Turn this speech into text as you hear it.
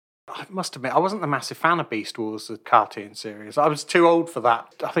I must admit, I wasn't a massive fan of Beast Wars, the cartoon series. I was too old for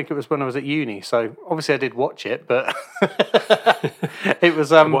that. I think it was when I was at uni, so obviously I did watch it, but it was...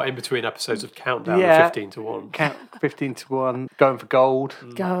 what, in between episodes of Countdown and 15 to 1? 15 to 1, Going for Gold,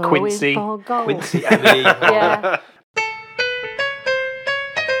 Quincy. For gold. Quincy, Emmy. Yeah.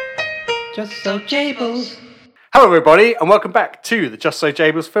 Just so Jables. Hello, everybody, and welcome back to the Just So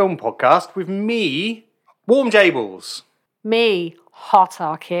Jables film podcast with me, Warm Jables. Me, hot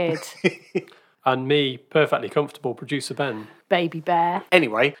Arcade. And me, perfectly comfortable producer Ben. Baby bear.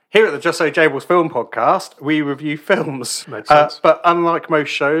 Anyway, here at the Just So Jables film podcast, we review films. Makes sense. But unlike most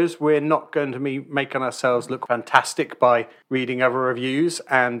shows, we're not going to be making ourselves look fantastic by reading other reviews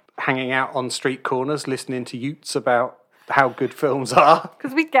and hanging out on street corners listening to utes about how good films are.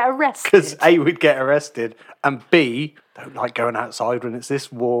 Because we'd get arrested. Because A, we'd get arrested, and B, don't like going outside when it's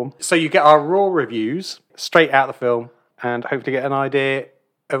this warm. So you get our raw reviews straight out of the film and hopefully get an idea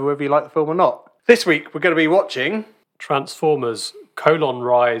of whether you like the film or not. This week, we're going to be watching... Transformers,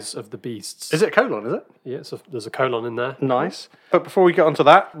 Rise of the Beasts. Is it a colon, is it? Yeah, there's a colon in there. Nice. But before we get onto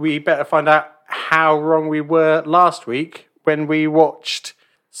that, we better find out how wrong we were last week when we watched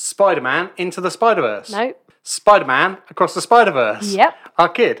Spider-Man Into the Spider-Verse. Nope. Spider-Man Across the Spider-Verse. Yep. Our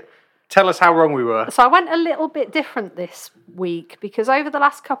kid. Tell us how wrong we were. So I went a little bit different this week because over the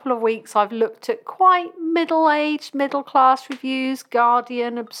last couple of weeks I've looked at quite middle-aged, middle-class reviews,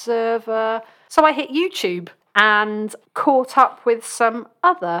 Guardian, Observer. So I hit YouTube and caught up with some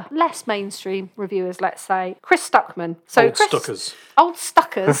other less mainstream reviewers, let's say. Chris Stuckman. So Old Stuckers. Old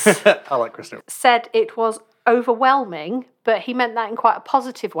Stuckers I like Crystal. said it was overwhelming, but he meant that in quite a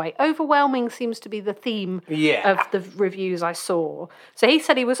positive way. Overwhelming seems to be the theme of the reviews I saw. So he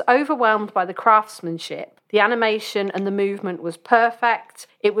said he was overwhelmed by the craftsmanship. The animation and the movement was perfect.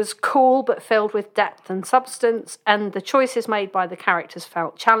 It was cool but filled with depth and substance, and the choices made by the characters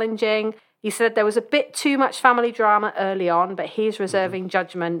felt challenging. He said there was a bit too much family drama early on, but he's reserving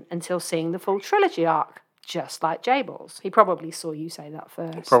judgment until seeing the full trilogy arc. Just like Jables. He probably saw you say that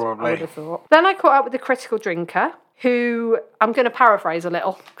first. Probably. I would have thought. Then I caught up with the Critical Drinker, who I'm going to paraphrase a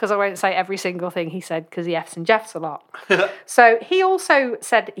little because I won't say every single thing he said because he F's and Jeffs a lot. So he also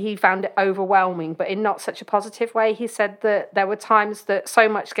said he found it overwhelming, but in not such a positive way. He said that there were times that so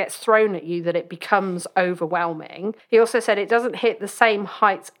much gets thrown at you that it becomes overwhelming. He also said it doesn't hit the same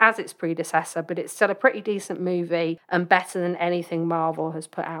heights as its predecessor, but it's still a pretty decent movie and better than anything Marvel has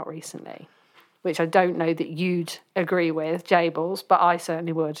put out recently. Which I don't know that you'd agree with, Jables, but I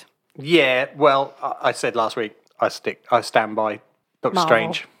certainly would. Yeah, well, I said last week, I stand by Doctor Marvel.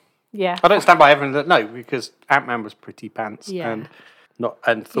 Strange. Yeah. I don't stand by everything that, no, because Ant-Man was pretty pants. Yeah.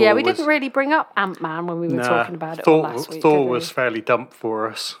 And Thor Yeah, we was, didn't really bring up Ant-Man when we were talking about it Thor, last week. Thor did we? was fairly dumped for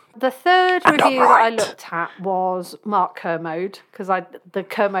us. The third And review I'm that I right. looked at was Mark Kermode, because the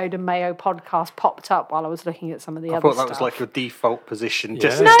Kermode and Mayo podcast popped up while I was looking at some of the I other thought stuff. that was like your default position. Yeah.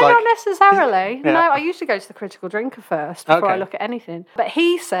 Just No, it's like, not necessarily. Yeah. No, I usually go to the Critical Drinker first before I Okay. look at anything. But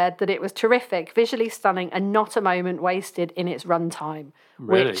he said that it was terrific, visually stunning, and not a moment wasted in its runtime.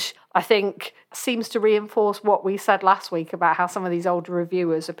 Really? Which I think seems to reinforce what we said last week about how some of these older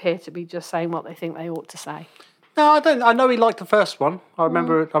reviewers appear to be just saying what they think they ought to say. no, I don't. I know he liked the first one. I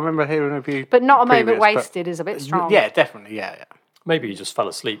remember hearing a review. But not a moment previous, but- wasted is a bit strong. Yeah, definitely. Yeah. Maybe he just fell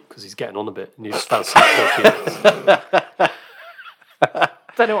asleep because he's getting on a bit and he just fell asleep talking.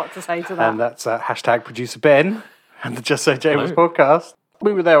 Don't know what to say to that. And that's hashtag producer Ben and the Just So Jables Hello. podcast.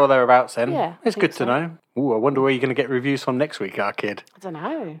 We were there or thereabouts then. Yeah, It's I good think to so. know. Ooh, I wonder where you're going to get reviews from next week, our kid. I don't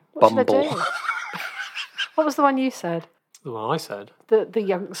know. What should I Bumble. do? What was the one you said? The one I said. The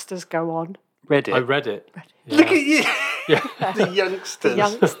youngsters go on. Reddit. I read it. Yeah. Look at you. Yeah. The youngsters. The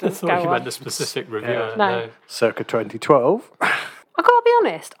youngsters I go thought you on. meant a specific reviewer. No. Circa 2012. I've got to be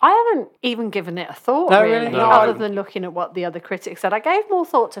honest, I haven't even given it a thought, No, really, really? No. other than looking at what the other critics said. I gave more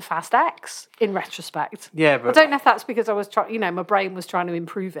thought to Fast X in retrospect. Yeah, I but don't know if that's because I was trying, my brain was trying to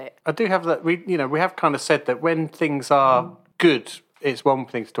improve it. I do have that. We have kind of said that when things are good, it's one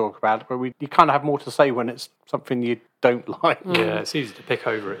thing to talk about, but you kind of have more to say when it's something you don't like. Yeah, it's easy to pick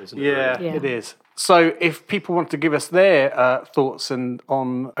over it, isn't it? Yeah, really? Yeah. it is. So if people want to give us their thoughts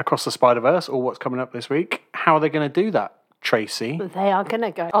on Across the Spider-Verse or what's coming up this week, how are they going to do that, Tracy? They are going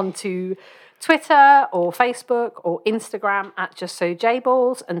to go onto Twitter or Facebook or Instagram at Just So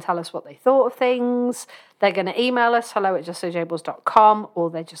Jables and tell us what they thought of things. They're going to email us hello@justsojables.com, or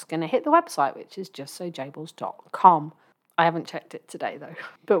they're just going to hit the website, which is justsojables.com. I haven't checked it today, though,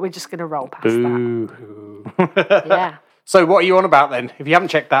 but we're just going to roll past that. Yeah. So what are you on about then? If you haven't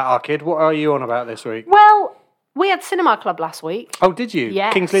checked that, our kid, what are you on about this week? Well, we had Cinema Club last week. Oh, did you?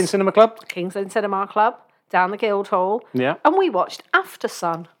 Yes. King's Lynn Cinema Club? King's Lynn Cinema Club. down the Guildhall. Yeah. And we watched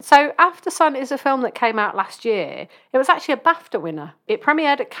Aftersun. So Aftersun is a film that came out last year. It was actually a BAFTA winner. It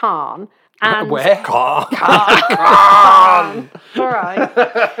premiered at Cannes. And Where? Cannes. All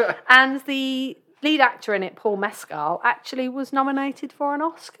right. And the lead actor in it, Paul Mescal, actually was nominated for an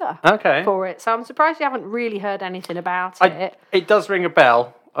Oscar for it. So I'm surprised you haven't really heard anything about it. It does ring a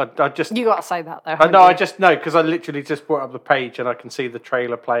bell. I just... You got to say that, though. I just know, because I literally just brought up the page and I can see the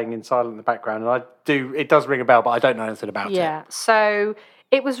trailer playing in silent in the background. And it does ring a bell, but I don't know anything about it. Yeah, so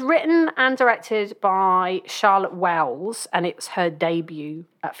it was written and directed by Charlotte Wells, and it's her debut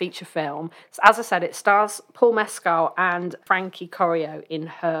feature film. So as I said, it stars Paul Mescal and Frankie Corio in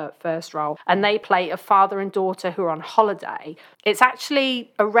her first role, and they play a father and daughter who are on holiday. It's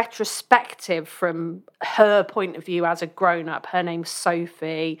actually a retrospective from her point of view as a grown-up. Her name's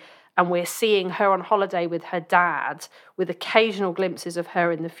Sophie, and we're seeing her on holiday with her dad, with occasional glimpses of her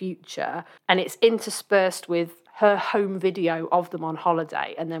in the future, and it's interspersed with her home video of them on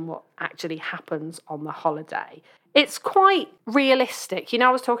holiday and then what actually happens on the holiday. It's quite realistic. You know,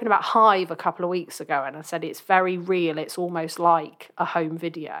 I was talking about Hive a couple of weeks ago and I said it's very real. It's almost like a home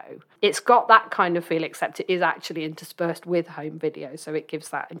video. It's got that kind of feel, except it is actually interspersed with home video, so it gives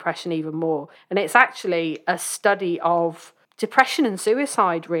that impression even more. And it's actually a study of depression and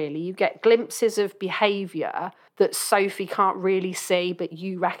suicide, really. You get glimpses of behaviour that Sophie can't really see, but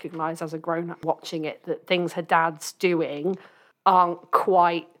you recognise as a grown-up watching it, that things her dad's doing aren't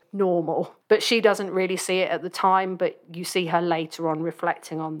quite normal. But she doesn't really see it at the time, but you see her later on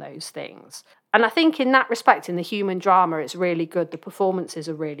reflecting on those things. And I think in that respect, in the human drama, it's really good. The performances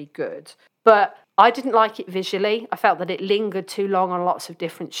are really good. But I didn't like it visually. I felt that it lingered too long on lots of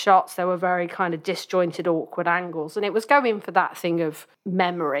different shots. There were very kind of disjointed, awkward angles. And it was going for that thing of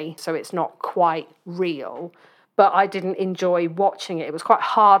memory, so it's not quite real. But I didn't enjoy watching it. It was quite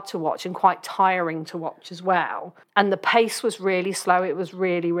hard to watch and quite tiring to watch as well. And the pace was really slow. It was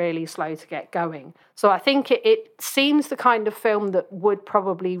really, really slow to get going. So I think it seems the kind of film that would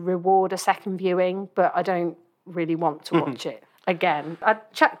probably reward a second viewing, but I don't really want to watch it again. I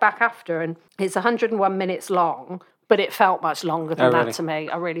checked back after and it's 101 minutes long, but it felt much longer than that to me.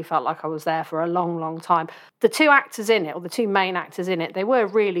 I really felt like I was there for a long, long time. The two actors in it, or the two main actors in it, they were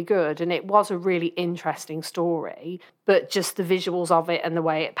really good, and it was a really interesting story, but just the visuals of it and the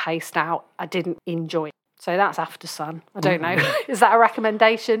way it paced out, I didn't enjoy it. So that's Aftersun. I don't know. Is that a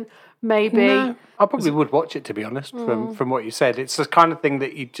recommendation? Maybe. No, I probably would watch it, to be honest, from what you said. It's the kind of thing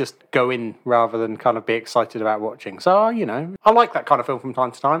that you just go in rather than kind of be excited about watching. So, you know, I like that kind of film from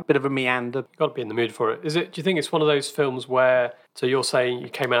time to time. Bit of a meander. You've got to be in the mood for it. Do you think it's one of those films where, so you're saying you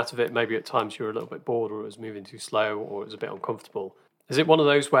came out of it, maybe at times you were a little bit bored, or it was moving too slow, or it was a bit uncomfortable. Is it one of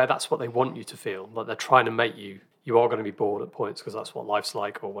those where that's what they want you to feel? Like they're trying to make you are going to be bored at points because that's what life's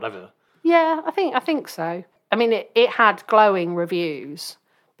like or whatever? Yeah, I think so. I mean, it had glowing reviews,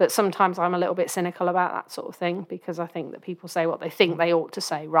 but sometimes I'm a little bit cynical about that sort of thing because I think that people say what they think they ought to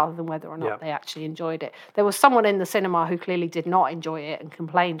say rather than whether or not they actually enjoyed it. There was someone in the cinema who clearly did not enjoy it and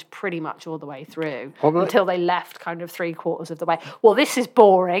complained pretty much all the way through until they left kind of 3/4 of the way. Well, this is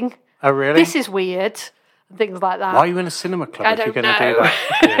boring. Oh, really? This is weird. Things like that. Why are you in a cinema club if you're going to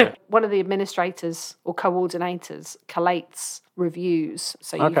do that? One of the administrators or coordinators collates reviews,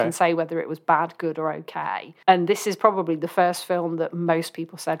 so you can say whether it was bad, good, or okay. And this is probably the first film that most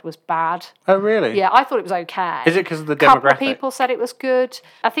people said was bad. Oh, really? Yeah, I thought it was okay. Is it because of the demographic? A couple of people said it was good.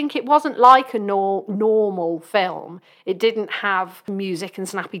 I think it wasn't like a normal film. It didn't have music and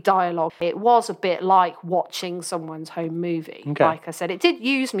snappy dialogue. It was a bit like watching someone's home movie. Okay. Like I said, it did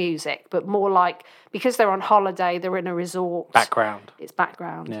use music, but more like, because they're on holiday, they're in a resort. Background. It's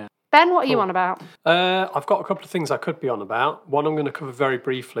background. Yeah. Ben, what are you on about? I've got a couple of things I could be on about. One I'm going to cover very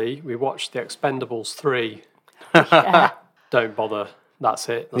briefly. We watched The Expendables 3. Don't bother. That's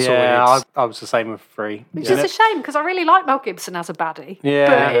it. That's all it is. I was the same with 3. Which is a shame, because I really like Mel Gibson as a baddie. Yeah.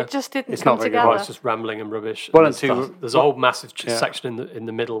 But it just didn't It's come not very good. together. Well, it's just rambling and rubbish. Well, And there's a whole massive section in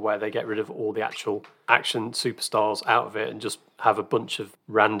the middle where they get rid of all the actual action superstars out of it and just have a bunch of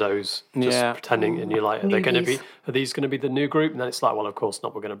randos just pretending. And you're like, are these going to be the new group? And then it's like, well, of course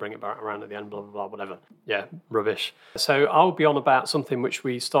not. We're going to bring it back around at the end, blah, blah, blah, whatever. Yeah, rubbish. So I'll be on about something which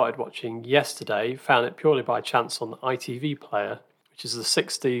we started watching yesterday, found it purely by chance on the ITV player, which is the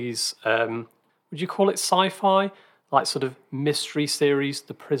 60s, would you call it sci-fi? Like sort of mystery series,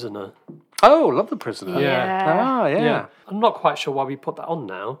 The Prisoner. Oh, love The Prisoner. Yeah. I'm not quite sure why we put that on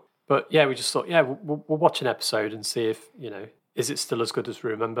now. But yeah, we just thought, we'll watch an episode and see if, Is it still as good as we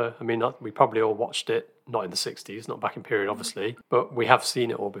remember? I mean, we probably all watched it, not in the 60s, not back in period, obviously, but we have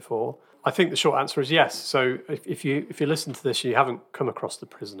seen it all before. I think the short answer is yes. So if you listen to this, you haven't come across The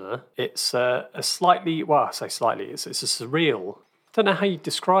Prisoner. It's a slightly, well, I say slightly, it's a surreal, I don't know how you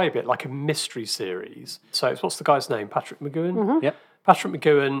describe it, like a mystery series. So what's the guy's name? Patrick McGowan? Mm-hmm. Yep. Patrick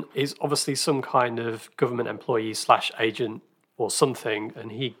McGowan is obviously some kind of government employee / agent or something,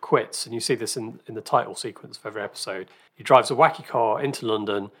 and he quits. And you see this in the title sequence of every episode. He drives a wacky car into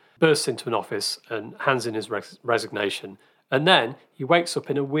London, bursts into an office, and hands in his resignation. And then he wakes up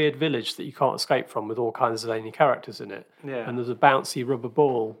in a weird village that you can't escape from with all kinds of alien characters in it. Yeah. And there's a bouncy rubber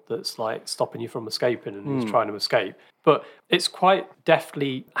ball that's like stopping you from escaping, and he's trying to escape. But it's quite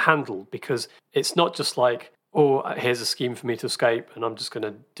deftly handled because it's not just like, oh, here's a scheme for me to escape and I'm just going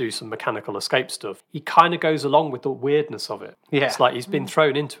to do some mechanical escape stuff. He kind of goes along with the weirdness of it. Yeah. It's like he's been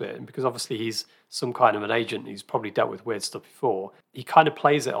thrown into it, and because obviously he's some kind of an agent, he's probably dealt with weird stuff before. He kind of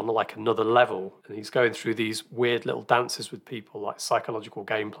plays it on like another level, and he's going through these weird little dances with people, like psychological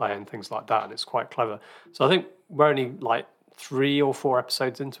gameplay and things like that, and it's quite clever. So I think we're only like 3 or 4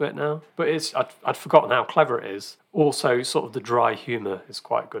 episodes into it now, but I'd forgotten how clever it is. Also, sort of the dry humour is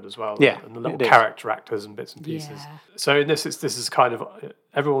quite good as well. Yeah, and the little character actors and bits and pieces. Yeah. So in this is kind of,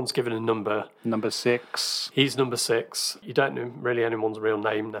 everyone's given a number. Number 6. He's number 6. You don't know really anyone's real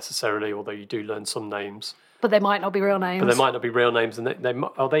name necessarily, although you do learn some names. But they might not be real names. But they might not be real names, and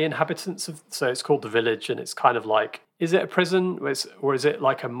are they inhabitants of? So it's called the village, and it's kind of like, is it a prison, or is it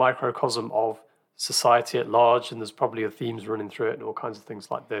like a microcosm of society at large? And there's probably themes running through it and all kinds of things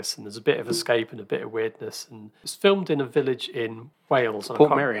like this, and there's a bit of escape and a bit of weirdness, and it's filmed in a village in Wales.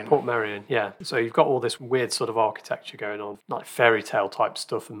 Portmeirion, yeah. So you've got all this weird sort of architecture going on, like fairy tale type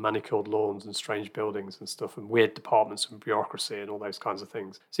stuff, and manicured lawns and strange buildings and stuff, and weird departments and bureaucracy and all those kinds of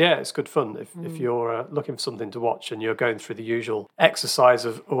things. So yeah, it's good fun if you're looking for something to watch and you're going through the usual exercise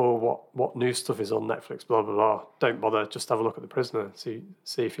of, what new stuff is on Netflix, blah blah blah. Don't bother, just have a look at The Prisoner, see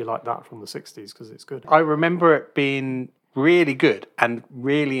if you like that from the 60s, because it's good. I remember it being really good and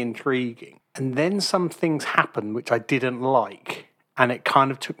really intriguing, and then some things happened which I didn't like, and it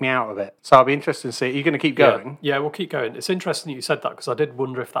kind of took me out of it. So I'll be interested to see. Are you going to keep going? Yeah, we'll keep going. It's interesting that you said that, because I did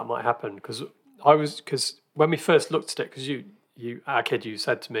wonder if that might happen, because when we first looked at it, because you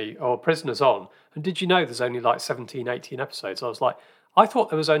said to me, oh, Prisoner's on, and did you know there's only like 17, 18 episodes? I was like, I thought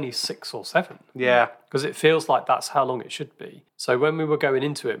there was only 6 or 7. Yeah. Because it feels like that's how long it should be. So when we were going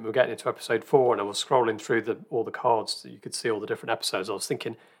into it, and we were getting into episode 4, and I was scrolling through all the cards so you could see all the different episodes, I was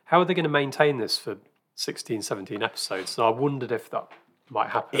thinking, how are they going to maintain this for 16, 17 episodes? So I wondered if that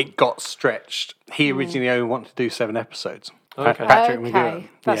might happen. It got stretched. He originally only wanted to do 7 episodes. Okay. Patrick McGowan.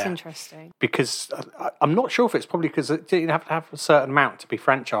 That's Yeah. interesting. Because I'm not sure if it's probably because it didn't have to have a certain amount to be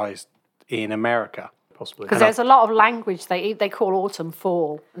franchised in America. Possibly. Because there's a lot of language they call autumn,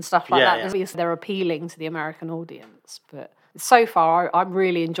 fall, and stuff like Yeah, that. yeah. Obviously, they're appealing to the American audience. But so far, I'm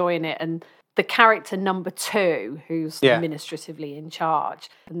really enjoying it. And the character number 2, who's administratively in charge,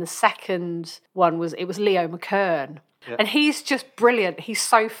 and the second one was Leo McKern. Yeah. And he's just brilliant. He's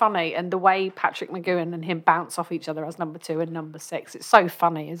so funny. And the way Patrick McGowan and him bounce off each other as number 2 and number 6, it's so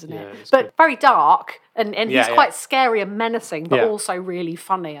funny, isn't it? But good. Very dark. And he's quite scary and menacing, but also really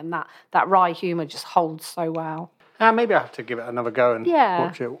funny. And that wry humour just holds so well. Maybe I have to give it another go and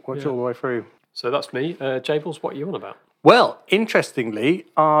watch it all the way through. So that's me. Jables, what are you on about? Well, interestingly,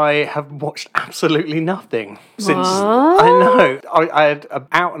 I have watched absolutely nothing since. I know I had an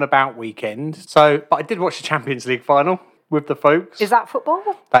out and about weekend, but I did watch the Champions League final with the folks. Is that football?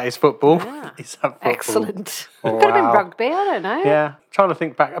 That is football. Yeah. Is that football? Excellent. Oh, Could have been rugby. I don't know. Yeah, trying to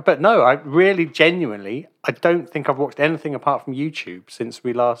think back, but no, I really genuinely, I don't think I've watched anything apart from YouTube since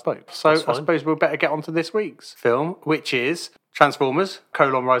we last spoke. So I suppose we'll better get on to this week's film, which is Transformers: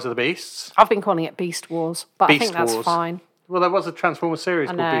 Rise of the Beasts. I've been calling it Beast Wars, but I think that's fine. Well, there was a Transformers series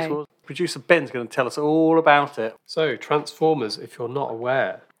called Beast Wars. Producer Ben's going to tell us all about it. So, Transformers, if you're not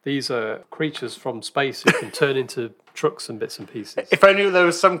aware, these are creatures from space who can turn into trucks and bits and pieces. If only there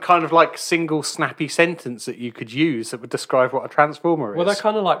was some kind of like single snappy sentence that you could use that would describe what a Transformer is. Well, they're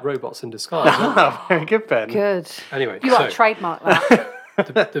kind of like robots in disguise, aren't they? Very good, Ben. Good. Anyway, You got to trademark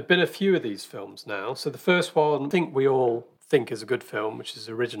that. There've been a few of these films now. So the first one, I think we all think is a good film, which is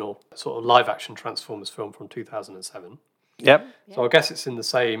the original sort of live-action Transformers film from 2007. Yep. So I guess it's in the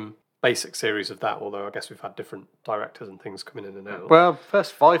same basic series of that, although I guess we've had different directors and things coming in and out. Well,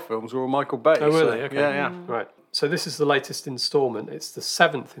 first 5 films were all Michael Bay. Oh, really? Okay. Yeah. Right. So this is the latest instalment. It's the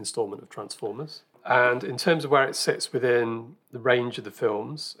 7th instalment of Transformers. And in terms of where it sits within the range of the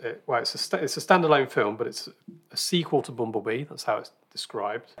films, it's a standalone film, but it's a sequel to Bumblebee. That's how it's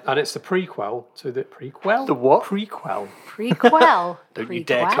described. And it's the prequel to the... Prequel? The what? Prequel. Prequel. Don't you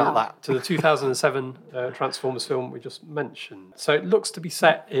dare cut that. To the 2007 Transformers film we just mentioned. So it looks to be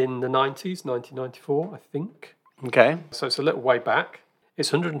set in the 90s, 1994, I think. Okay. So it's a little way back.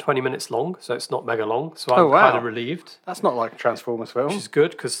 It's 120 minutes long, so it's not mega long. So I'm kind of relieved. That's not like a Transformers film. Which is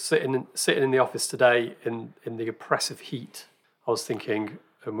good, because sitting in the office today in the oppressive heat, I was thinking,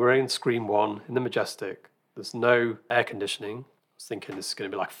 and we're in Screen 1 in the Majestic, there's no air conditioning. I was thinking this is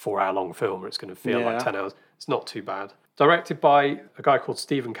going to be like a 4-hour-long film, or it's going to feel like 10 hours. It's not too bad. Directed by a guy called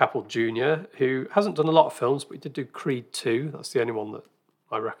Stephen Caple Jr., who hasn't done a lot of films, but he did do Creed 2. That's the only one that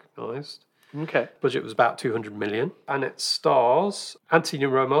I recognised. Okay. Budget was about 200 million. And it stars Anthony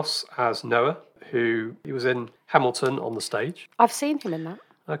Ramos as Noah, who he was in Hamilton on the stage. I've seen him in that.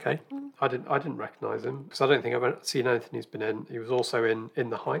 Okay. I didn't recognise him, because I don't think I've seen anything he's been in. He was also in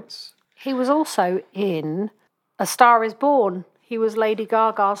The Heights. He was also in A Star Is Born. He was Lady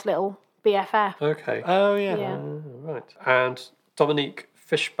Gaga's little BFF. Okay. Oh, yeah. Right. And Dominique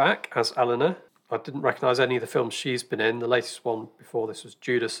Fishback as Eleanor. I didn't recognise any of the films she's been in. The latest one before this was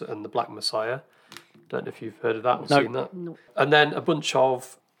Judas and the Black Messiah. Don't know if you've heard of that or seen that. No. And then a bunch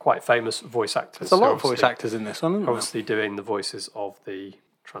of quite famous voice actors. There's a lot of voice actors in this one, isn't there? Obviously doing the voices of the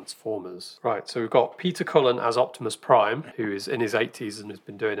Transformers. Right, so we've got Peter Cullen as Optimus Prime, who is in his 80s and has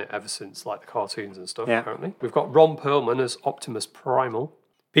been doing it ever since, like, the cartoons and stuff, apparently. We've got Ron Perlman as Optimus Primal.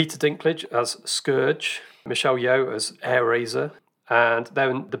 Peter Dinklage as Scourge. Michelle Yeoh as Air Razor. And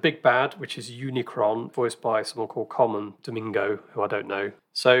then the big bad, which is Unicron, voiced by someone called Common Domingo, who I don't know.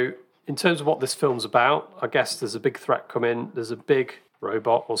 So in terms of what this film's about, I guess there's a big threat coming. There's a big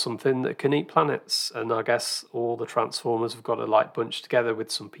robot or something that can eat planets. And I guess all the Transformers have got to like bunch together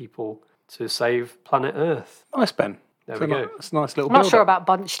with some people to save planet Earth. Nice, Ben. There we go. It's a nice little I'm not sure about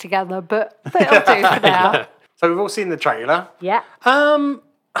bunch together, but it'll do for now. So we've all seen the trailer. Yeah.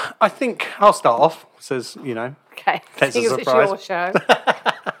 I think I'll start off. Says, Okay. It's a It's your show.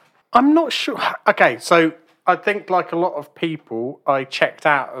 I'm not sure. Okay, so I think like a lot of people, I checked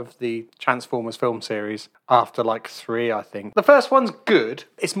out of the Transformers film series after like 3, I think. The first one's good.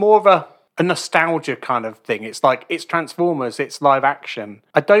 It's more of a nostalgia kind of thing. It's like, it's Transformers, it's live action.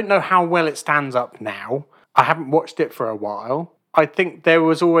 I don't know how well it stands up now. I haven't watched it for a while. I think there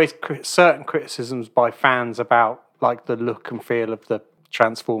was always certain criticisms by fans about like the look and feel of the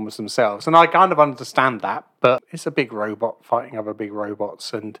Transformers themselves, and I kind of understand that, but it's a big robot fighting other big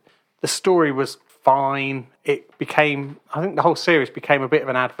robots, and the story was fine. I think the whole series became a bit of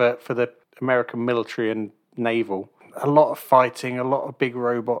an advert for the American military and naval. A lot of fighting, a lot of big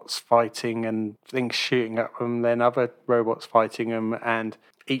robots fighting and things shooting at them, then other robots fighting them, and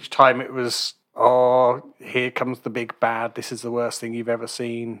each time it was, oh, here comes the big bad, this is the worst thing you've ever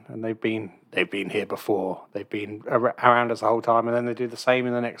seen, and they've been here before, they've been around us the whole time, and then they do the same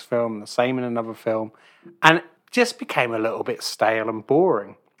in the next film, and the same in another film, and it just became a little bit stale and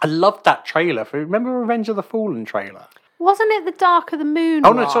boring. I loved that trailer. Remember Revenge of the Fallen trailer? Wasn't it the Dark of the Moon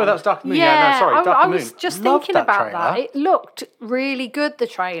Oh, no, sorry, that was Dark of the Moon. Yeah, no, sorry, Dark of the Moon. I was just thinking about that. It looked really good, the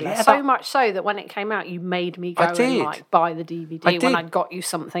trailer. Yeah, so much so that when it came out, you made me go and like buy the DVD when I'd got you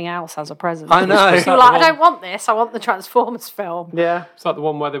something else as a present. I know. You were like, I don't want this, I want the Transformers film. Yeah. It's like the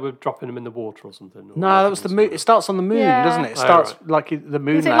one where they were dropping them in the water or something. No, that was the moon. It starts on the moon, doesn't it? It starts like the moon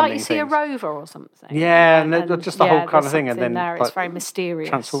landing. Is it like you see a rover or something? Yeah, and just the whole kind of thing. And then there, it's very mysterious.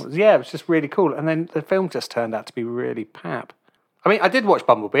 Yeah, it was just really cool. And then the film just turned out to be really pap. I mean, I did watch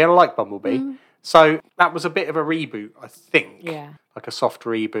Bumblebee, and I like Bumblebee. So that was a bit of a reboot, I think. Yeah. Like a soft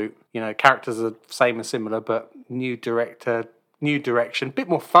reboot. Characters are same and similar, but new director, new direction. Bit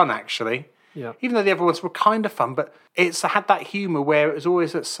more fun, actually. Yeah. Even though the other ones were kind of fun, but it's had that humour where it was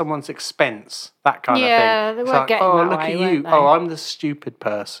always at someone's expense. That kind of thing. Yeah, they weren't getting that look way, at weren't you. they? Oh, I'm the stupid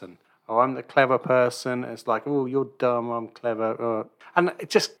person. Oh, I'm the clever person. It's like, oh, you're dumb, I'm clever. And it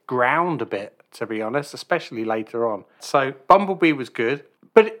just ground a bit, to be honest, especially later on. So Bumblebee was good.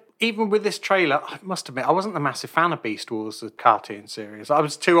 But even with this trailer, I must admit, I wasn't a massive fan of Beast Wars, the cartoon series. I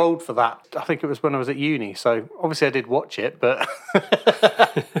was too old for that. I think it was when I was at uni. So obviously I did watch it, but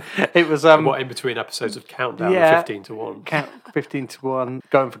it was... what, in between episodes of Countdown, 15 to 1? 15 to 1,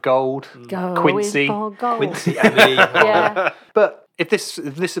 Going for Gold, Quincy. Quincy, Emily. Yeah. But if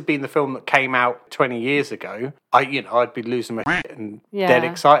this had been the film that came out 20 years ago, I'd be losing my shit and dead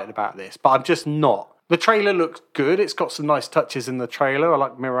excited about this. But I'm just not. The trailer looks good. It's got some nice touches in the trailer. I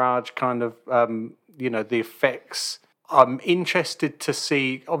like Mirage kind of, the effects. I'm interested to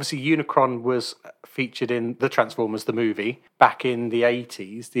see, obviously Unicron was featured in the Transformers, the movie, back in the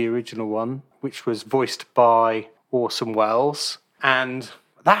 80s, the original one, which was voiced by Orson Welles. And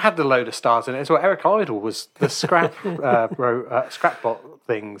that had a load of stars in it as well. Eric Idle was the scrapbot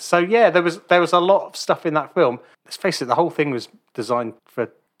things. So yeah, there was a lot of stuff in that film. Let's face it, the whole thing was designed for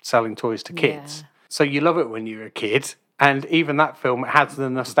selling toys to kids. Yeah. So you love it when you're a kid. And even that film has the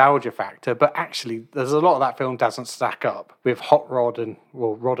nostalgia factor, but actually there's a lot of that film doesn't stack up with Hot Rod and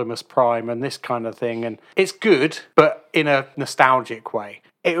Rodimus Prime and this kind of thing. And it's good, but in a nostalgic way.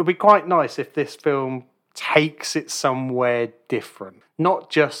 It would be quite nice if this film takes it somewhere different. Not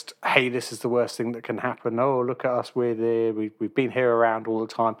just, hey, this is the worst thing that can happen. Oh, look at us, we're there. We've been here around all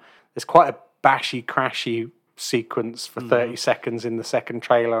the time. There's quite a bashy, crashy sequence for 30 seconds in the second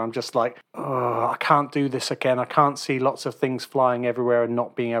trailer. I'm just like, oh, I can't do this again. I can't see lots of things flying everywhere and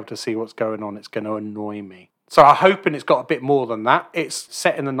not being able to see what's going on. It's going to annoy me. So I'm hoping it's got a bit more than that. It's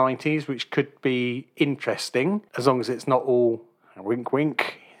set in the 90s, which could be interesting, as long as it's not all wink,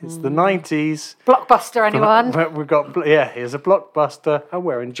 wink. It's the 90s. Blockbuster, anyone? We've got, here's a blockbuster. I'm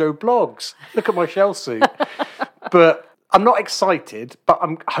wearing Joe Bloggs. Look at my shell suit. But I'm not excited, but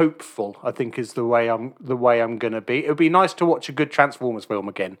I'm hopeful, I think is the way I'm going to be. It would be nice to watch a good Transformers film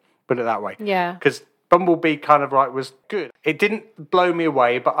again, put it that way. Yeah. Because Bumblebee kind of was good. It didn't blow me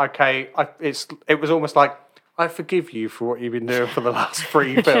away, but okay, it was almost like, I forgive you for what you've been doing for the last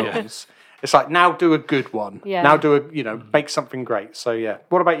 3 films. It's like, now do a good one. Yeah. Now make something great. So, yeah.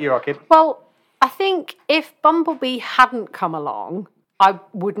 What about you, Arkid? Well, I think if Bumblebee hadn't come along, I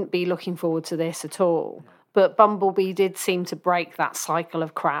wouldn't be looking forward to this at all. But Bumblebee did seem to break that cycle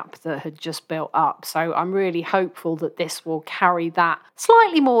of crap that had just built up. So I'm really hopeful that this will carry that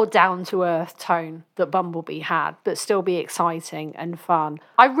slightly more down-to-earth tone that Bumblebee had, but still be exciting and fun.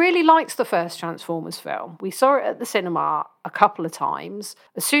 I really liked the first Transformers film. We saw it at the cinema a couple of times.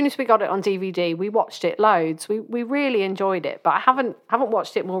 As soon as we got it on DVD, we watched it loads. We really enjoyed it, but I haven't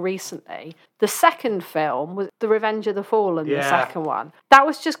watched it more recently. The second film was The Revenge of the Fallen, the second one. That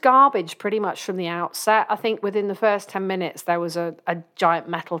was just garbage pretty much from the outset. I think within the first 10 minutes, there was a giant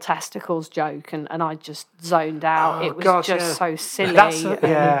metal testicles joke, and I just zoned out. It was so silly.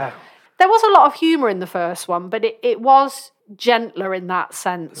 There was a lot of humour in the first one, but it was gentler in that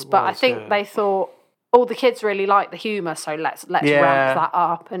sense. But I think they thought, all the kids really like the humour, so let's ramp that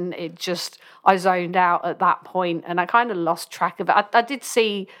up. And I zoned out at that point, and I kind of lost track of it. I did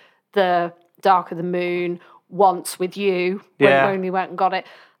see the Dark of the Moon once with you when we went and got it.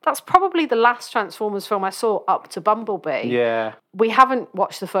 That's probably the last Transformers film I saw up to Bumblebee. Yeah. We haven't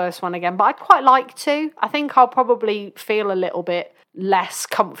watched the first one again, but I'd quite like to. I think I'll probably feel a little bit less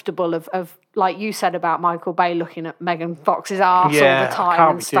comfortable of like you said about Michael Bay looking at Megan Fox's arse all the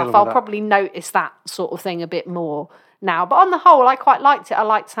time and stuff. I'll probably notice that sort of thing a bit more now. But on the whole, I quite liked it. I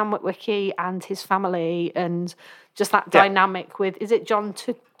liked Sam Witwicky and his family and just that dynamic with, is it John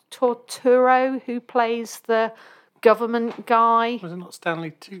Turturro who plays the government guy? Was it not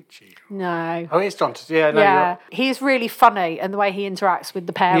Stanley Tucci? No. Oh, it's John. Yeah. He's really funny, and the way he interacts with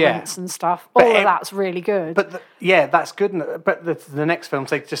the parents and stuff, all of that's really good. But that's good. But the next film,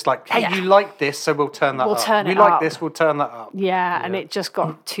 they just like, hey, you like this, so we'll turn that up. You like this, we'll turn that up. Yeah, and it just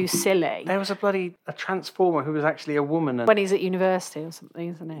got too silly. There was a Transformer who was actually a woman. When he's at university or something,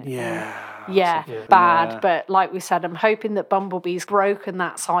 isn't it? Yeah. Bad. But like we said, I'm hoping that Bumblebee's broken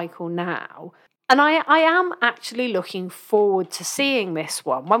that cycle now. And I am actually looking forward to seeing this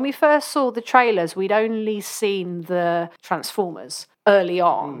one. When we first saw the trailers, we'd only seen the Transformers early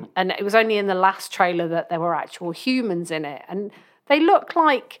on. And it was only in the last trailer that there were actual humans in it. And they look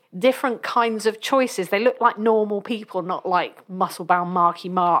like different kinds of choices. They look like normal people, not like muscle-bound Marky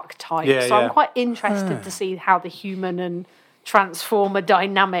Mark types. I'm quite interested to see how the human and Transformer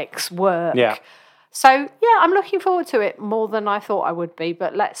dynamics work. Yeah. So, I'm looking forward to it more than I thought I would be.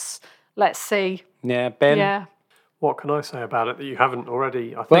 But let's see. Yeah, Ben. Yeah. What can I say about it that you haven't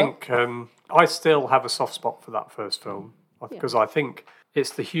already? I think I still have a soft spot for that first film because I think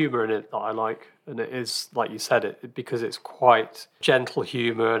it's the humour in it that I like, and it is, like you said, because it's quite gentle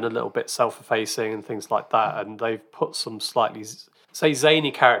humour and a little bit self-effacing and things like that, and they've put some slightly, say,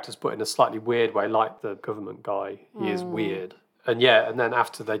 zany characters, but in a slightly weird way, like the government guy. He is weird. And then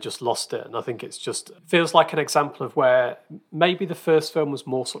after they just lost it. And I think it feels like an example of where maybe the first film was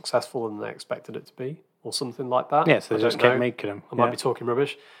more successful than they expected it to be, or something like that. Yeah, so they just kept making them. I might be talking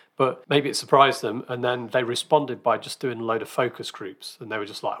rubbish. But maybe it surprised them, and then they responded by just doing a load of focus groups. And they were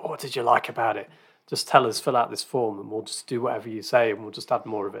just like, what did you like about it? Just tell us, fill out this form, and we'll just do whatever you say, and we'll just add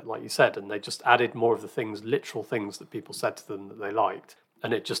more of it, like you said. And they just added more of the things, literal things that people said to them that they liked.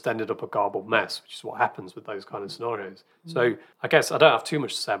 and it just ended up a garbled mess, which is what happens with those kind of scenarios. So I guess I don't have too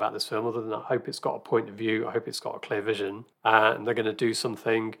much to say about this film other than I hope it's got a point of view, I hope it's got a clear vision, and they're going to do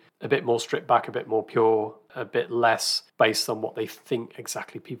something a bit more stripped back, a bit more pure, a bit less based on what they think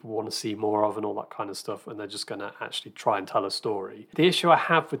exactly people want to see more of and all that kind of stuff, and they're just going to actually try and tell a story. The issue I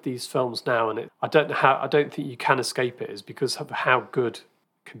have with these films now, and I don't think you can escape it, is because of how good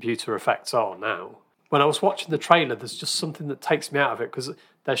computer effects are now. When I was watching the trailer, there's just something that takes me out of it, because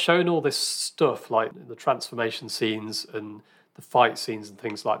they're showing all this stuff like the transformation scenes and the fight scenes and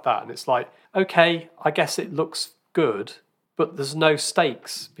things like that. And it's like, okay, I guess it looks good, but there's no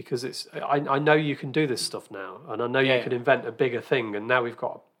stakes, because I know you can do this stuff now, and I know you can invent a bigger thing, and now we've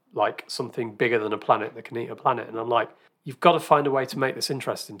got like something bigger than a planet that can eat a planet. And I'm like, you've got to find a way to make this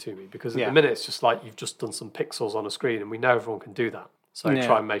interesting to me, because at the minute it's just like you've just done some pixels on a screen, and we know everyone can do that. So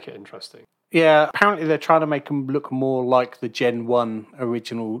try and make it interesting. Yeah, apparently they're trying to make them look more like the Gen 1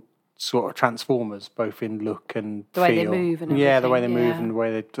 original sort of Transformers, both in look and the way they move and everything. Yeah, the way they move and the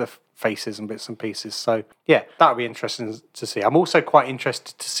way the faces and bits and pieces. So, yeah, that would be interesting to see. I'm also quite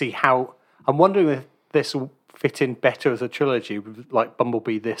interested to see how... I'm wondering if this will fit in better as a trilogy, with like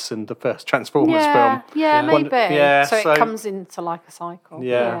Bumblebee this and the first Transformers film. Yeah, maybe. So it comes into like a cycle.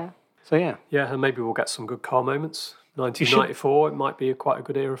 Yeah. So, yeah. Yeah, and maybe we'll get some good car moments. 1994, it might be quite a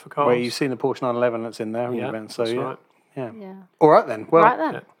good era for cars. Well, you've seen the Porsche 911 that's in there, haven't you, Ben? So, that's right. Yeah. All right, then.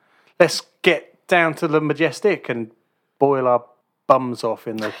 Well, let's get down to the Majestic and boil our bums off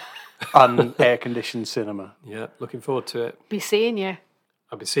in the un-air-conditioned cinema. Yeah, looking forward to it. Be seeing you.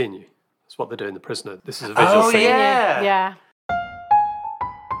 I'll be seeing you. That's what they do in The Prisoner. This is a visual thing. Yeah.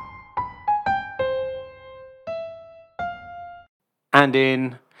 And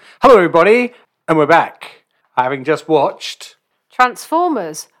in... Hello, everybody, and we're back. Having just watched...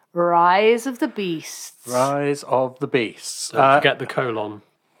 Transformers, Rise of the Beasts. Rise of the Beasts. Don't forget the colon.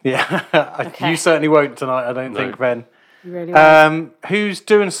 Yeah, you certainly won't tonight, I don't think, Ben. You really won't. Who's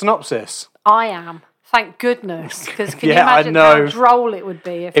doing a synopsis? I am. Thank goodness. Because can you imagine how droll it would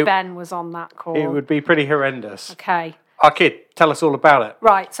be if Ben was on that call? It would be pretty horrendous. Okay. Kid, tell us all about it.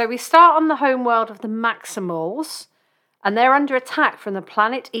 Right, so we start on the homeworld of the Maximals, and they're under attack from the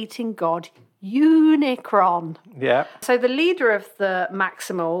planet-eating god Unicron. Yeah. So the leader of the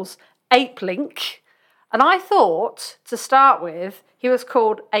Maximals, Ape Link, and I thought, to start with, he was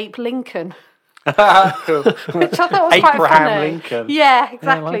called Ape Lincoln. Cool. Which I thought was quite funny. Lincoln. Yeah,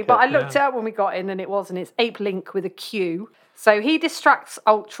 exactly. But I looked it up when we got in, and it wasn't. It's Ape Link with a Q. So he distracts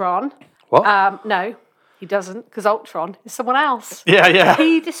Ultron. What? No, he doesn't, because Ultron is someone else. Yeah.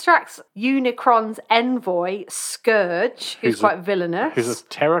 He distracts Unicron's envoy, Scourge, who's quite villainous. Who's a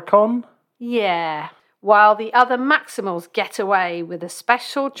Terracon? Yeah. While the other Maximals get away with a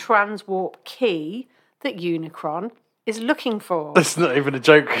special transwarp key that Unicron is looking for. That's not even a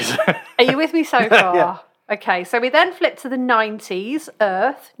joke, is it? Are you with me so far? Yeah. Okay, so we then flip to the 90s,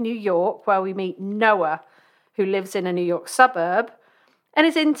 Earth, New York, where we meet Noah, who lives in a New York suburb and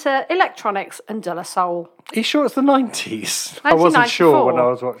is into electronics and De La Soul. Are you sure it's the 90s? I wasn't sure when I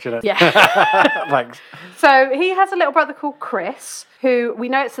was watching it. Yeah. Thanks. So he has a little brother called Chris, who we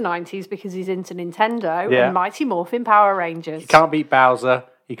know it's the 90s because he's into Nintendo and Mighty Morphin Power Rangers. He can't beat Bowser.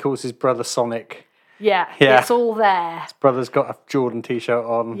 He calls his brother Sonic. Yeah, it's all there. His brother's got a Jordan t-shirt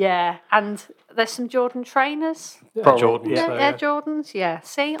on. Yeah, and there's some Jordan trainers. Jordans. Air Jordans, yeah.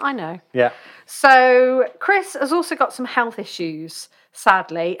 See, I know. Yeah. So Chris has also got some health issues,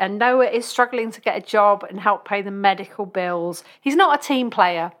 sadly, and Noah is struggling to get a job and help pay the medical bills. He's not a team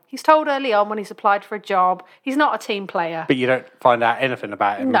player. He's told early on when he's applied for a job, he's not a team player. But you don't find out anything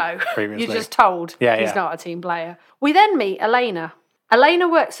about him previously. You're just told he's not a team player. We then meet Elena. Elena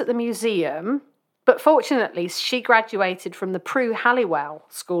works at the museum, but fortunately she graduated from the Prue Halliwell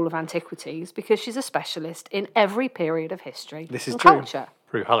School of Antiquities because she's a specialist in every period of history and culture.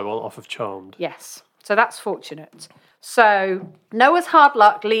 Prue Halliwell off of Charmed. Yes, so that's fortunate. So Noah's hard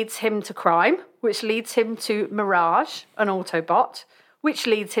luck leads him to crime, which leads him to Mirage, an Autobot, which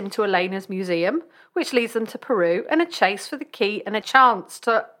leads him to Elena's museum, which leads them to Peru, and a chase for the key and a chance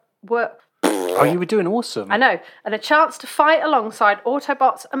to work... Oh, you were doing awesome. I know. And a chance to fight alongside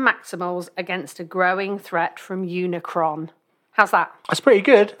Autobots and Maximals against a growing threat from Unicron. How's that? That's pretty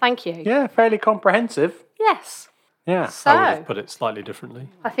good. Thank you. Yeah, fairly comprehensive. Yes. Yeah. So, I would have put it slightly differently.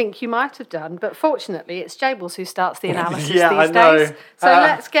 I think you might have done, but fortunately it's Jables who starts the analysis I these know. days. So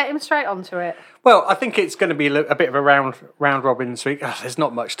let's get him straight onto it. Well, I think it's going to be a bit of a round robin this week. There's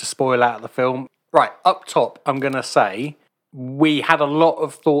not much to spoil out of the film. Right, up top, I'm going to say we had a lot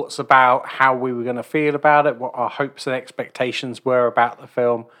of thoughts about how we were going to feel about it, what our hopes and expectations were about the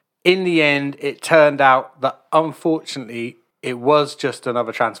film. In the end, it turned out that, unfortunately, it was just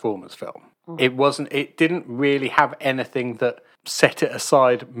another Transformers film. It didn't really have anything that set it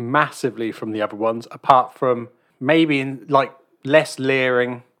aside massively from the other ones, apart from maybe in like less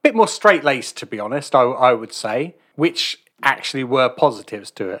leering, a bit more straight-laced, to be honest, I would say, which actually were positives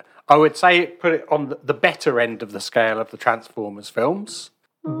to it. I would say it put it on the better end of the scale of the Transformers films,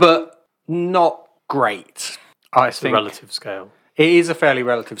 but not great. It's a relative scale. It is a fairly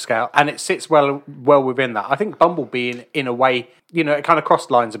relative scale, and it sits well within that. I think Bumblebee, in a way, it kind of crossed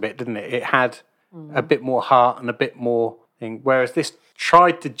lines a bit, didn't it? It had a bit more heart and a bit more thing, whereas this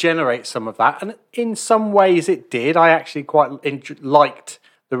tried to generate some of that, and in some ways it did. I actually quite liked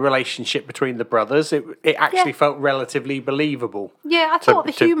the relationship between the brothers. It actually felt relatively believable. Yeah, I thought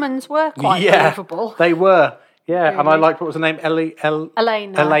the humans were quite believable. They were. Yeah, really? And I liked, what was her name?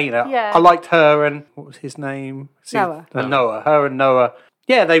 Elena. Yeah. I liked her and, what was his name? Noah. Noah. Her and Noah.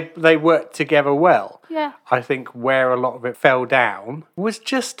 Yeah, they worked together well. Yeah. I think where a lot of it fell down was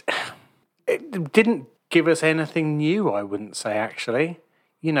just, it didn't give us anything new, I wouldn't say, actually.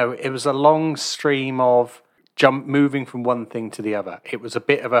 It was a long stream of moving from one thing to the other. It was a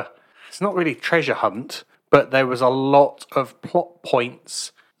bit of it's not really treasure hunt, but there was a lot of plot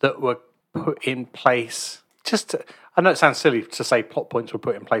points that were put in place. I know it sounds silly to say plot points were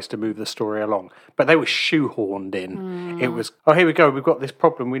put in place to move the story along, but they were shoehorned in. It was, here we go, we've got this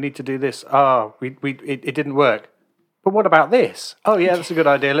problem, we need to do this. It didn't work. But what about this? Oh yeah, that's a good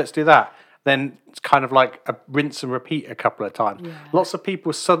idea, let's do that. Then it's kind of like a rinse and repeat a couple of times. Yeah. Lots of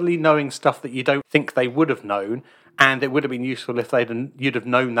people suddenly knowing stuff that you don't think they would have known, and it would have been useful if you'd have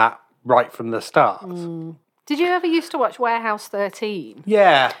known that right from the start. Did you ever used to watch Warehouse 13?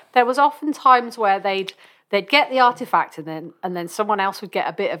 Yeah. There was often times where they'd get the artifact and then someone else would get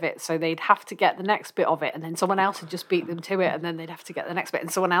a bit of it, so they'd have to get the next bit of it, and then someone else would just beat them to it, and then they'd have to get the next bit,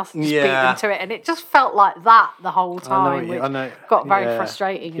 and someone else would just beat them to it, and it just felt like that the whole time, which got very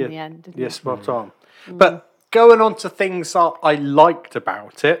frustrating in the end. Didn't it? Spot on. But going on to things that I liked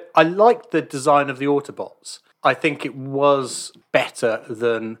about it, I liked the design of the Autobots. I think it was better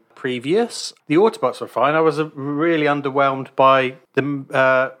than previous. The Autobots were fine. I was really underwhelmed by the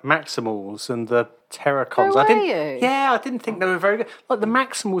Maximals and the Terracons. I didn't think they were very good. Like the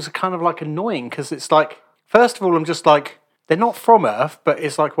Maximals are kind of like annoying because it's like, first of all, I'm just like, they're not from Earth, but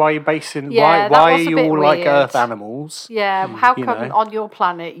it's like, why are you basing? Why are you all like Earth animals? Yeah, how come on your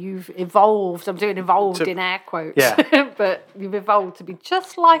planet you've evolved? I'm doing evolved in air quotes. Yeah, but you've evolved to be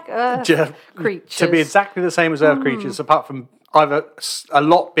just like Earth creatures. To be exactly the same as Earth creatures, apart from either a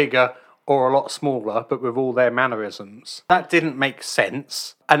lot bigger or a lot smaller, but with all their mannerisms. That didn't make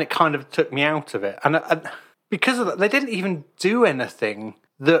sense, and it kind of took me out of it. And because of that, they didn't even do anything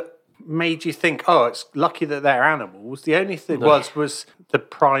that made you think, oh, it's lucky that they're animals. The only thing was the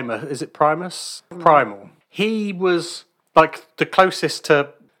Primer. Is it Primus? Primal. He was like the closest to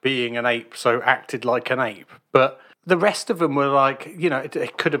being an ape, so acted like an ape. But the rest of them were like,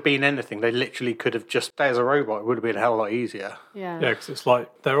 it could have been anything. They literally could have just, as a robot, it would have been a hell of a lot easier. Yeah, because it's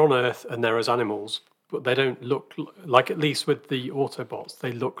like they're on Earth and they're as animals, but they don't look like, at least with the Autobots,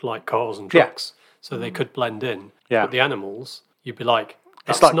 they look like cars and trucks, so they could blend in. Yeah. But the animals, you'd be like,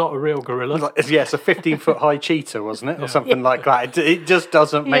 that's not a real gorilla. It's a 15-foot high cheetah, wasn't it? Or something like that. It just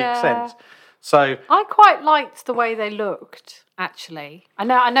doesn't make sense. So I quite liked the way they looked, actually. I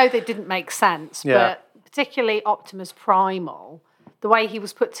know they didn't make sense, but particularly Optimus Primal, the way he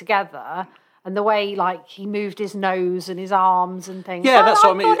was put together and the way he moved his nose and his arms and things. Yeah, that's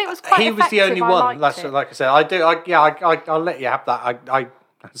what I mean. It was quite he was the only one. That's like I said. I'll let you have that.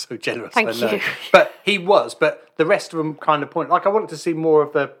 I'm so generous. Thank you. But he was. But the rest of them kind of point. Like I wanted to see more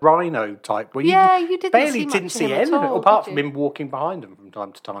of the Rhino type. Where you didn't see anything apart from him walking behind them from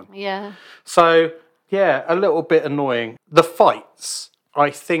time to time. Yeah. So a little bit annoying. The fights, I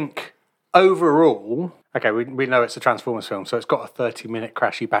think, overall. Okay, we know it's a Transformers film, so it's got a 30-minute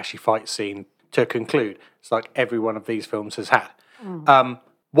crashy-bashy fight scene to conclude. It's like every one of these films has had.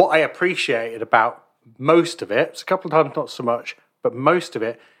 What I appreciated about most of it, it's a couple of times not so much, but most of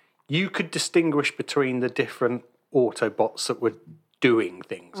it, you could distinguish between the different Autobots that were doing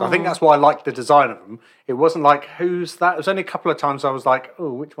things. I think that's why I liked the design of them. It wasn't like, who's that? It was only a couple of times I was like,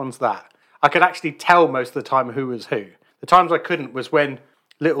 oh, which one's that? I could actually tell most of the time who was who. The times I couldn't was when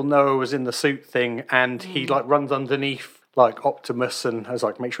little Noah was in the suit thing and he runs underneath Optimus, and I was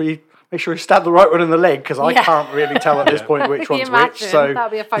like, make sure you stab the right one in the leg, because I can't really tell at this point which one's which. So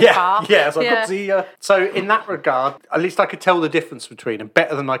that'd be a faux pas. So in that regard, at least I could tell the difference between them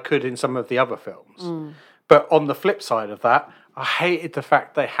better than I could in some of the other films. But on the flip side of that, I hated the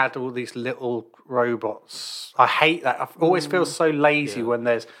fact they had all these little robots. I hate that. I always feel so lazy when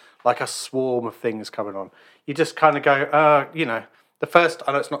there's like a swarm of things coming on. You just kind of go, the first,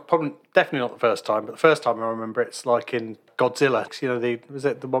 I know it's not probably definitely not the first time, but the first time I remember it's like in Godzilla. Was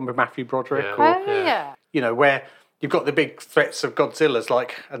it the one with Matthew Broderick? Yeah. Where you've got the big threats of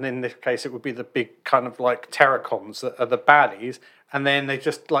Godzillas, and in this case it would be the big kind of like Terracons that are the baddies, and then they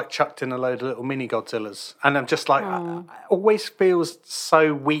just like chucked in a load of little mini Godzillas, and I'm just like, it always feels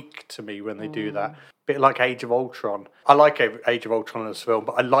so weak to me when they do that. Bit like Age of Ultron. I like Age of Ultron as a film,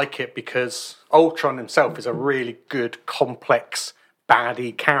 but I like it because Ultron himself is a really good, complex,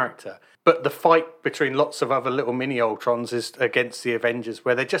 baddie character. But the fight between lots of other little mini Ultrons is against the Avengers,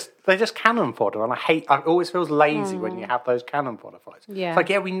 where they're just cannon fodder, and it always feels lazy when you have those cannon fodder fights. Yeah. It's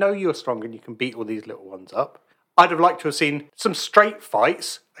like, we know you're strong and you can beat all these little ones up. I'd have liked to have seen some straight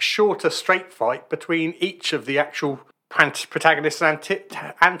fights, a shorter straight fight between each of the actual protagonists and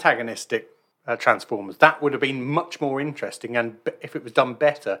antagonistic Transformers. That would have been much more interesting, and if it was done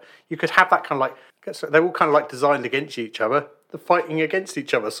better, you could have that kind of like, they're all kind of like designed against each other, they're fighting against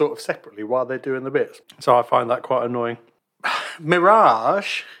each other sort of separately while they're doing the bits. So I find that quite annoying.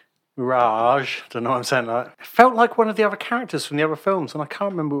 Mirage, don't know what I'm saying. It felt like one of the other characters from the other films, and I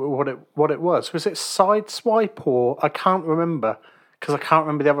can't remember what it was. Was it Sideswipe, or I can't remember, because I can't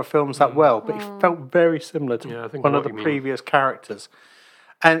remember the other films that well, but it felt very similar to one of the previous characters.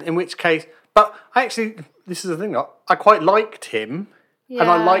 And in which case, but this is the thing, I quite liked him, and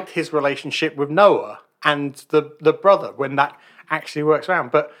I liked his relationship with Noah and the brother when that actually works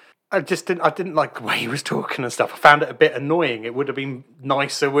around. But I didn't like the way he was talking and stuff. I found it a bit annoying. It would have been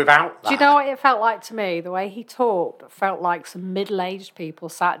nicer without that. Do you know what it felt like to me? The way he talked, it felt like some middle-aged people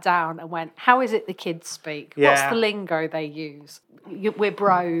sat down and went, how is it the kids speak? Yeah. What's the lingo they use? We're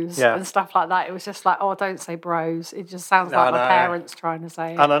bros and stuff like that. It was just like, don't say bros. It just sounds like my parents trying to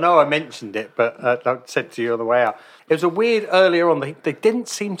say it. And I know I mentioned it, but I said to you on the way out, it was a weird earlier on. They didn't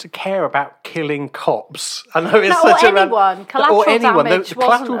seem to care about killing cops. I know it's such anyone. Collateral damage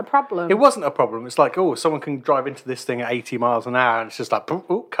wasn't a problem. It wasn't a problem. It's like, someone can drive into this thing at 80 miles an hour, and it's just like,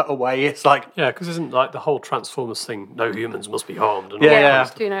 cut away. It's like, because isn't like the whole Transformers thing? No humans must be harmed. And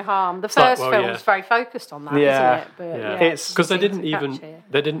do no harm. The first film was very focused on that, isn't it? But it's because they didn't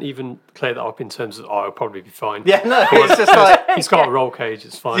even clear that up in terms of I'll probably be fine. Yeah, no, it's just like he's got a roll cage.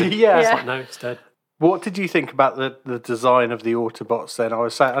 It's fine. Yeah, it's like, no, it's dead. What did you think about the design of the Autobots then? I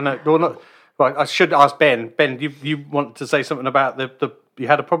was saying, I know, well, not. Right, I should ask Ben. Ben, you wanted to say something about you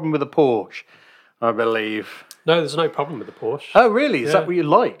had a problem with the Porsche, I believe. No, there's no problem with the Porsche. Oh, really? Is that what you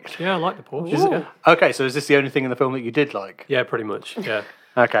liked? Yeah, I like the Porsche. Okay, so is this the only thing in the film that you did like? Yeah, pretty much, yeah.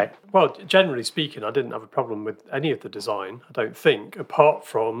 Okay. Well, generally speaking, I didn't have a problem with any of the design, I don't think, apart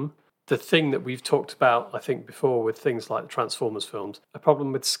from the thing that we've talked about, I think, before with things like the Transformers films, a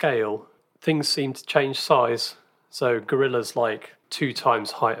problem with scale. Things seem to change size. So Gorilla's like 2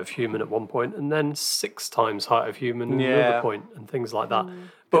 times height of human at one point, and then 6 times height of human at another point, and things like that.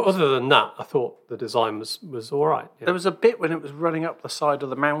 But other than that, I thought the design was all right. Yeah. There was a bit when it was running up the side of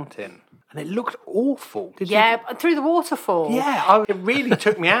the mountain, and it looked awful. Through the waterfall. Yeah, it really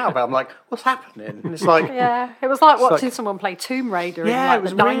took me out of it. I'm like, what's happening? And it's like... Yeah, it was like watching someone play Tomb Raider in like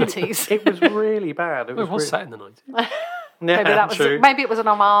the 90s. It was really bad. It was set in the 90s. Maybe it was an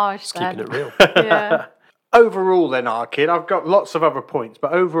homage. Just keeping it real. Yeah. Overall, then, Arkid, I've got lots of other points,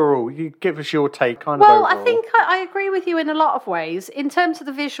 but overall, you give us your take. Well, I think I agree with you in a lot of ways. In terms of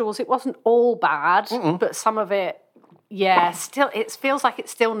the visuals, it wasn't all bad, but some of it, still it feels like it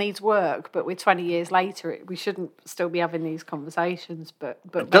still needs work. But we're 20 years later, we shouldn't still be having these conversations. But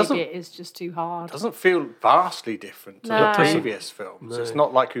maybe it is just too hard. It doesn't feel vastly different to the previous films. No. It's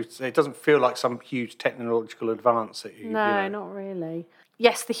not like it doesn't feel like some huge technological advance. Not really.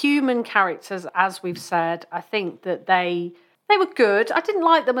 Yes, the human characters, as we've said, I think that they were good. I didn't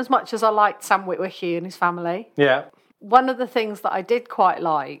like them as much as I liked Sam Witwicky and his family. Yeah. One of the things that I did quite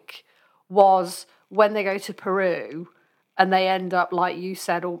like was when they go to Peru and they end up, like you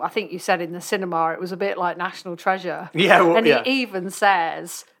said, or I think you said in the cinema, it was a bit like National Treasure. Yeah, well, and he even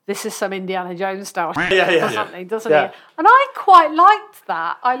says, this is some Indiana Jones style or something, doesn't he? And I quite liked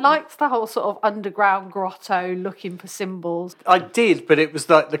that. I liked the whole sort of underground grotto looking for symbols. I did, but it was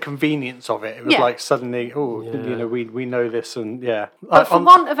like the convenience of it. It was like suddenly, we know this, and But for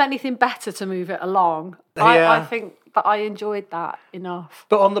want of anything better to move it along, I think that I enjoyed that enough.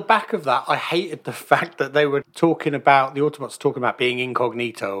 But on the back of that, I hated the fact that they were the Autobots talking about being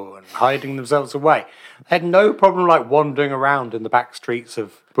incognito and hiding themselves away. They had no problem like wandering around in the back streets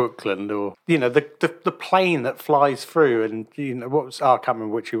of Brooklyn, or the plane that flies through, and I can't remember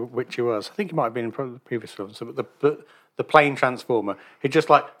which it was. I think it might have been in the previous films, but the plane transformer, it just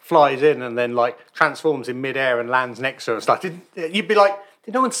like flies in and then like transforms in midair and lands next to us. Like you'd be like,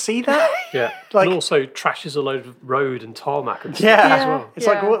 Did no one see that? Yeah. Like- and also trashes a load of road and tarmac and stuff Yeah, as well. it's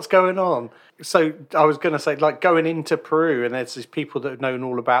like, what's going on? So I was going to say, like, going into Peru, and there's these people that have known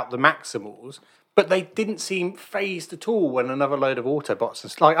all about the Maximals, but they didn't seem phased at all when another load of Autobots.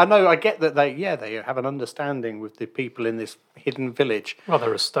 And like, I get that they have an understanding with the people in this hidden village. Well,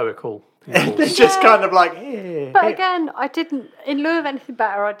 they're a stoical They're people. just kind of like, yeah. But again, I didn't, in lieu of anything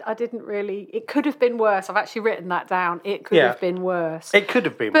better, I didn't really, it could have been worse. I've actually written that down. It could have been worse. It could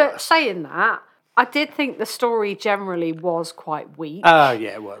have been But worse. saying that, I did think the story generally was quite weak. Oh,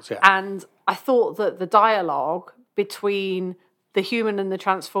 yeah, it was, yeah. And I thought that the dialogue between the human and the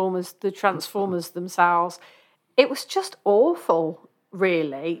Transformers themselves, it was just awful,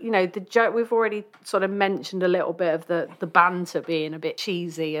 really. You know, the joke, we've already sort of mentioned a little bit of the banter being a bit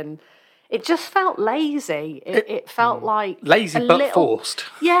cheesy, and it just felt lazy. It felt like Lazy but forced.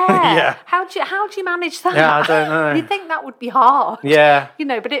 Yeah. Yeah. How do you manage that? Yeah, I don't know. You'd think that would be hard. Yeah. You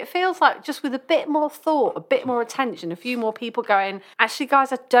know, but it feels like just with a bit more thought, a bit more attention, a few more people going, actually,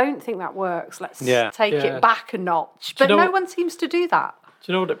 guys, I don't think that works. Let's take it back a notch. But no one seems to do that.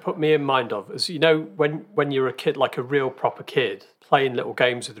 Do you know what it put me in mind of? Is, you know, when you're a kid, like a real proper kid, playing little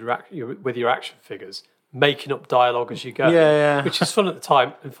games with your action figures, making up dialogue as you go, which is fun at the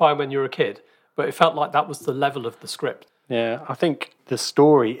time and fine when you're a kid, but it felt like that was the level of the script. Yeah, I think the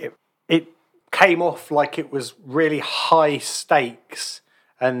story, it came off like it was really high stakes,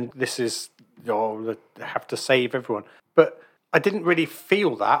 and this is, they have to save everyone. But I didn't really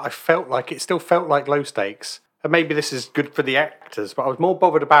feel that. I felt like it still felt like low stakes. And maybe this is good for the actors, but I was more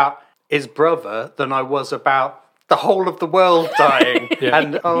bothered about his brother than I was about the whole of the world dying.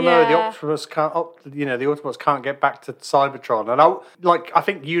 And no, the Optimus can't. The Autobots can't get back to Cybertron. And I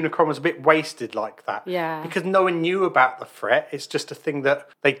think Unicron was a bit wasted like that. Yeah. Because no one knew about the threat. It's just a thing that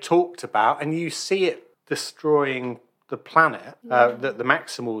they talked about, and you see it destroying the planet that the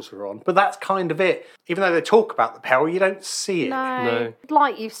Maximals are on. But that's kind of it. Even though they talk about the peril, you don't see it. No.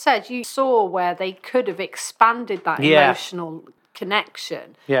 Like you said, you saw where they could have expanded that emotional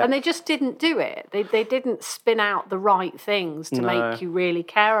connection, and they just didn't do it. They didn't spin out the right things to make you really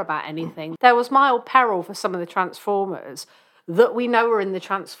care about anything. There was mild peril for some of the Transformers that we know are in the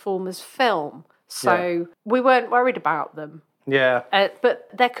Transformers film, so we weren't worried about them. Yeah. But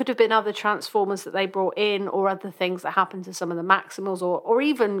there could have been other Transformers that they brought in, or other things that happened to some of the Maximals, or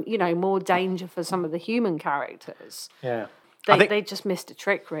even, more danger for some of the human characters. Yeah. They just missed a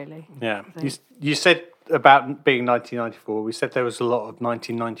trick, really. Yeah. You said about being 1994, we said there was a lot of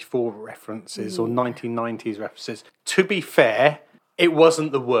 1994 references or 1990s references. To be fair, it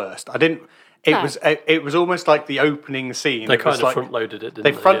wasn't the worst. It was almost like the opening scene. They kind of front-loaded it, didn't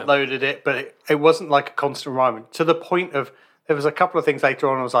they? They front-loaded it, but it wasn't like a constant rhyming. To the point of, there was a couple of things later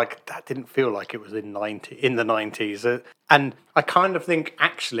on I was like, that didn't feel like it was in the 90s. And I kind of think,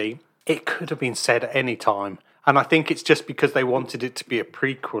 actually, it could have been said at any time. And I think it's just because they wanted it to be a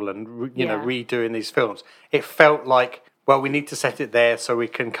prequel and, redoing these films. It felt like, well, we need to set it there so we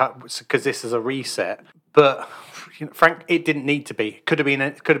can cut, because this is a reset. But, Frank, it didn't need to be. It could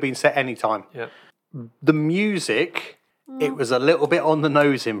have been set any time. Yeah. The music, it was a little bit on the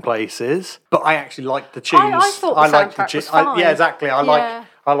nose in places, but I actually liked the tunes. I thought the soundtrack was fine. Yeah, exactly. I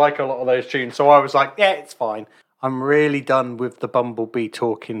like a lot of those tunes. So I was like, yeah, it's fine. I'm really done with the Bumblebee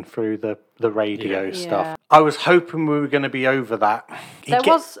talking through the radio stuff. I was hoping we were going to be over that. There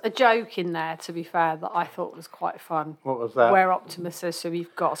was a joke in there, to be fair, that I thought was quite fun. What was that? Where Optimus says, so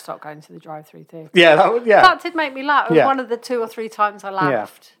you've got to stop going to the drive-thru theatre. Yeah, That did make me laugh. It was one of the 2 or 3 times I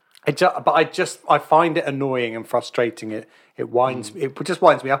laughed. I find it annoying and frustrating. It just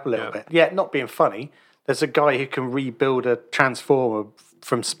winds me up a little bit. Yeah, not being funny. There's a guy who can rebuild a Transformer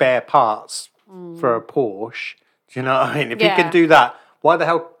from spare parts for a Porsche. Do you know what I mean? If you can do that, why the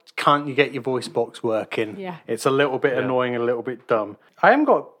hell can't you get your voice box working? Yeah. It's a little bit annoying and a little bit dumb. I haven't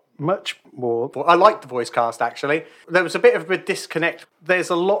got much more. I like the voice cast, actually. There was a bit of a disconnect. There's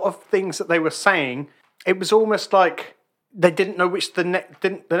a lot of things that they were saying. It was almost like they didn't know which the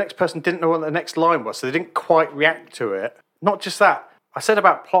next person didn't know what the next line was, so they didn't quite react to it. Not just that. I said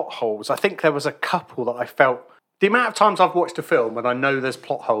about plot holes. I think there was a couple that I felt... The amount of times I've watched a film and I know there's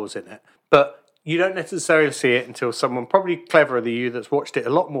plot holes in it, but you don't necessarily see it until someone probably cleverer than you that's watched it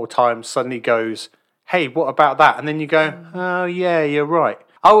a lot more times suddenly goes, hey, what about that? And then you go, oh, yeah, you're right.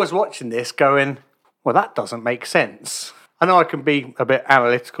 I was watching this going, well, that doesn't make sense. I know I can be a bit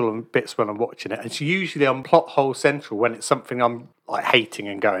analytical on bits when I'm watching it. It's usually on plot hole central when it's something I'm like hating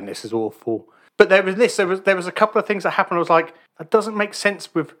and going, this is awful. But there was a couple of things that happened. I was like, that doesn't make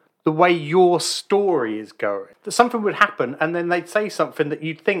sense with the way your story is going. That something would happen and then they'd say something that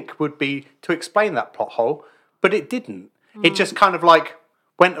you'd think would be to explain that plot hole, but it didn't. It just kind of like,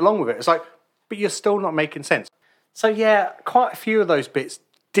 went along with it. It's like, but you're still not making sense. So yeah, quite a few of those bits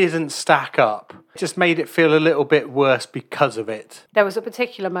didn't stack up. It just made it feel a little bit worse because of it. There was a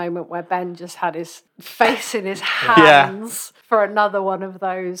particular moment where Ben just had his face in his hands for another one of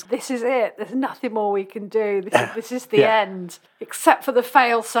those. This is it. There's nothing more we can do. This is the end, except for the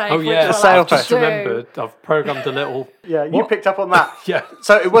fail-safe. Oh yeah, which I've just remembered. I've programmed a little. Yeah, you picked up on that. Yeah.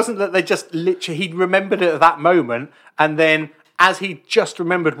 So it wasn't that they just literally, he'd remembered it at that moment, and then as he just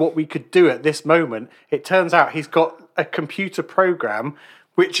remembered what we could do at this moment, it turns out he's got a computer program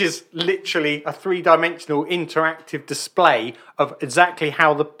which is literally a 3-dimensional interactive display of exactly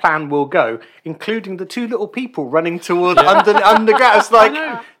how the plan will go, including the 2 little people running toward underground. It's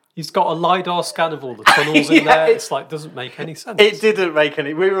like, he's got a LiDAR scan of all the tunnels in there. It's like, doesn't make any sense. It didn't make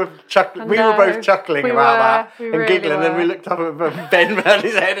any. We were chuckling. We were both chuckling about that and really giggling. And then we looked up at Ben had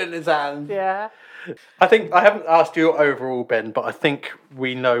his head in his hand. Yeah. I think I haven't asked you overall, Ben, but I think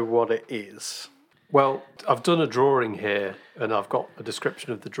we know what it is. Well, I've done a drawing here, and I've got a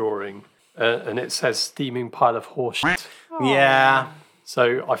description of the drawing, and it says steaming pile of horse shit. Yeah.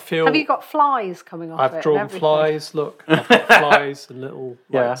 So I feel... Have you got flies coming off it? I've drawn flies, look. I've got flies and little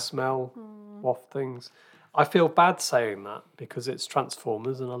smell waft things. I feel bad saying that because it's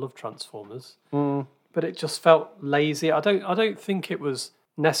Transformers, and I love Transformers. But it just felt lazy. I don't think it was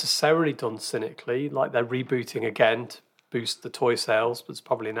necessarily done cynically, like they're rebooting again to boost the toy sales, but it's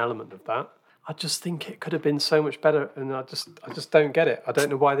probably an element of that. I just think it could have been so much better, and I just don't get it. I don't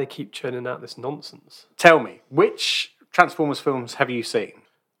know why they keep churning out this nonsense. Tell me, which Transformers films have you seen?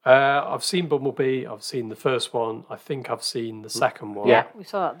 I've seen Bumblebee. I've seen the first one. I think I've seen the second one. Yeah. We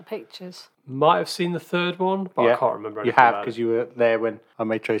saw that in the pictures. Might have seen the third one, but I can't remember anything You have, about because it. you were there when I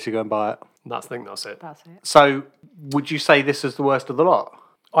made Tracy go and buy it. I think that's it. That's it. So, would you say this is the worst of the lot?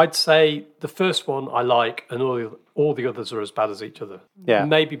 I'd say the first one I like, and all the others are as bad as each other. Yeah.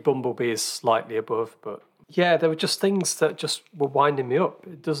 Maybe Bumblebee is slightly above, but yeah, there were just things that just were winding me up.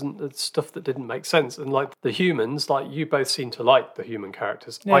 It's stuff that didn't make sense. And like the humans, like you both seem to like the human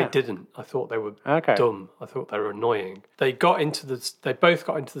characters. Yeah. I didn't. I thought they were dumb. I thought they were annoying. They both got into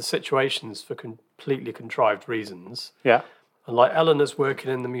the situations for completely contrived reasons. Yeah. And like Eleanor's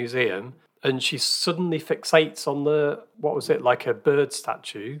working in the museum, and she suddenly fixates on like a bird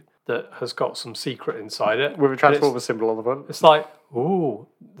statue that has got some secret inside it. With a Transformer symbol on the front. It's like, ooh,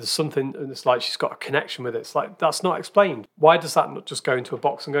 there's something, and it's like she's got a connection with it. It's like, that's not explained. Why does that not just go into a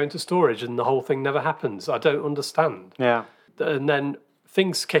box and go into storage and the whole thing never happens? I don't understand. Yeah. And then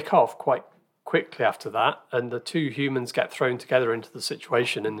things kick off quite quickly after that, and the 2 humans get thrown together into the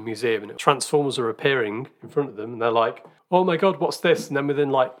situation in the museum, and Transformers are appearing in front of them, and they're like, oh my God, what's this? And then within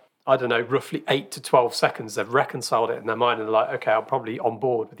like, I don't know, roughly 8 to 12 seconds, they've reconciled it in their mind and they're like, okay, I'm probably on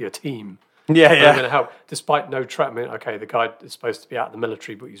board with your team. Yeah, I'm going to help. Despite no I mean, okay, the guy is supposed to be out of the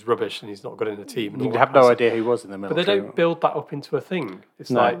military, but he's rubbish and he's not good in the team. And you have no idea who was in the military. But they don't build that up into a thing. It's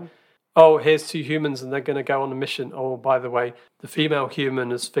like, oh, here's 2 humans and they're going to go on a mission. Oh, by the way, the female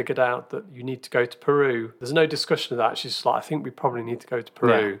human has figured out that you need to go to Peru. There's no discussion of that. She's just like, I think we probably need to go to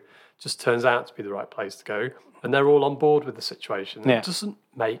Peru. Yeah. Just turns out to be the right place to go. And they're all on board with the situation. It doesn't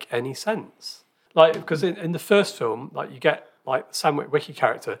make any sense. Like, because in the first film, like you get like Sam Witwicky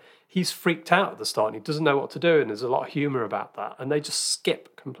character, he's freaked out at the start and he doesn't know what to do, and there's a lot of humour about that. And they just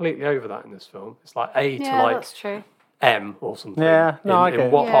skip completely over that in this film. It's like A to like that's true. M or something. Yeah, no, I get it.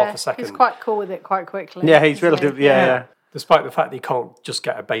 In what, half a second? He's quite cool with it quite quickly. Yeah, he's relatively, yeah. Despite the fact that he can't just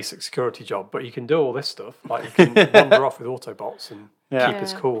get a basic security job, but he can do all this stuff. Like he can wander off with Autobots and keep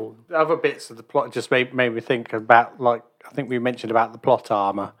his cool. The other bits of the plot just made me think about, like, I think we mentioned about the plot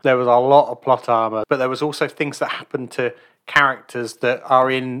armour. There was a lot of plot armour, but there was also things that happened to characters that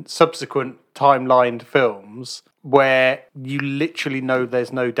are in subsequent timelined films where you literally know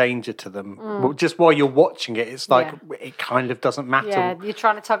there's no danger to them. Well, just while you're watching it, it's like it kind of doesn't matter. Yeah, you're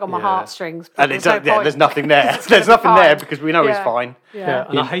trying to tug on my heartstrings. But and there's nothing there. There's nothing there because we know he's fine. Yeah,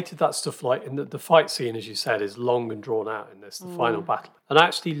 and I hated that stuff. Like in the fight scene, as you said, is long and drawn out in this, the final battle. And I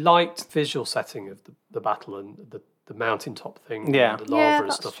actually liked the visual setting of the battle and the mountaintop thing, and the lava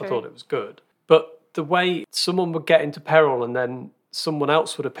and stuff. True. I thought it was good. But the way someone would get into peril and then someone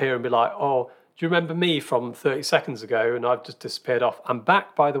else would appear and be like, oh, do you remember me from 30 seconds ago and I've just disappeared off? I'm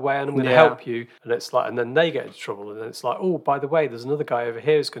back, by the way, and I'm going to help you. And it's like, and then they get into trouble. And then it's like, oh, by the way, there's another guy over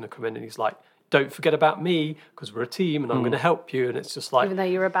here who's going to come in and he's like, don't forget about me because we're a team and I'm going to help you. And it's just like... Even though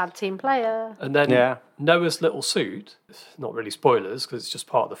you're a bad team player. And then Noah's little suit, not really spoilers because it's just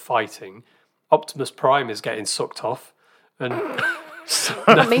part of the fighting, Optimus Prime is getting sucked off. And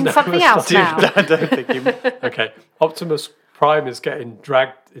that means something else now. I don't think you... Okay, Optimus Prime is getting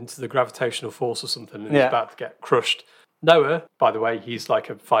dragged into the gravitational force or something and he's about to get crushed. Noah, by the way, he's like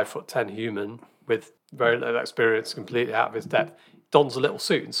a 5'10" human with very little experience, completely out of his depth. Dons a little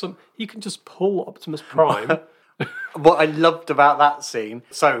suit, and he can just pull Optimus Prime. What I loved about that scene,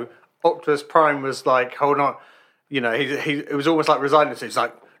 so Optimus Prime was like, hold on, it was almost like resigning. So he's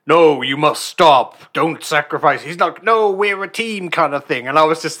like, no, you must stop. Don't sacrifice. He's like, no, we're a team kind of thing. And I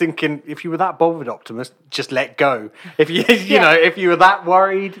was just thinking, if you were that bothered, Optimus, just let go. If you, if you were that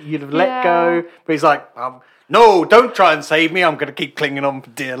worried, you'd have let go. But he's like, no, don't try and save me. I'm going to keep clinging on for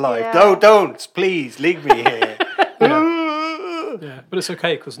dear life. Yeah. No, don't. Please, leave me here. Yeah, but it's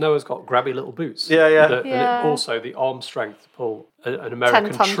okay because Noah's got grabby little boots. Yeah. And also the arm strength to pull an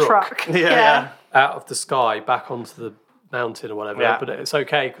American 10-ton truck. out of the sky back onto the mountain or whatever. Yeah. But it's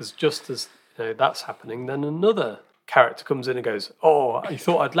okay because just as that's happening, then another character comes in and goes, "Oh, I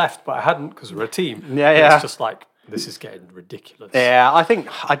thought I'd left, but I hadn't because we're a team." Yeah. And it's just like, this is getting ridiculous. Yeah, I think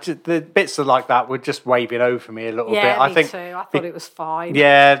the bits of like that were just waving over me a little bit. Yeah, I me think too. I thought it was fine.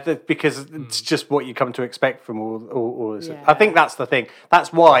 Yeah, because it's just what you come to expect from all this. Yeah. I think that's the thing.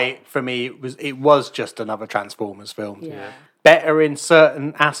 That's why, for me, it was just another Transformers film. Yeah. Better in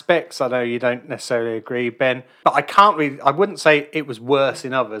certain aspects. I know you don't necessarily agree, Ben, but I wouldn't say it was worse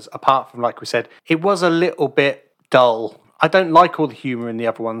in others, apart from, like we said, it was a little bit dull. I don't like all the humour in the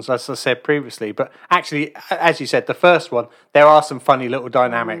other ones, as I said previously, but actually, as you said, the first one, there are some funny little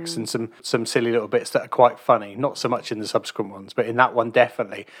dynamics and some silly little bits that are quite funny. Not so much in the subsequent ones, but in that one,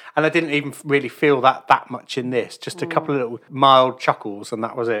 definitely. And I didn't even really feel that much in this. Just a couple of little mild chuckles, and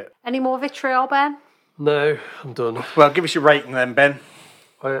that was it. Any more vitriol, Ben? No, I'm done. Well, give us your rating then, Ben.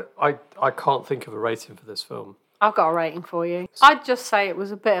 I can't think of a rating for this film. I've got a rating for you. I'd just say it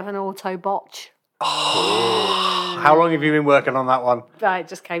was a bit of an auto botch. How long have you been working on that one? It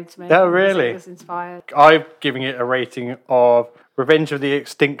just came to me. Oh, really? It was inspired. I'm giving it a rating of Revenge of the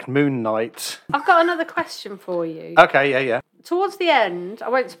Extinct Moon Knight. I've got another question for you. Okay, yeah. Towards the end, I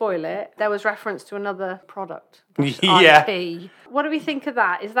won't spoil it, there was reference to another product. Yeah. IP. What do we think of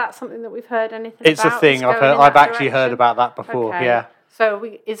that? Is that something that we've heard anything It's about? a thing. that's going in I've that actually heard direction? about that before, Okay. yeah. So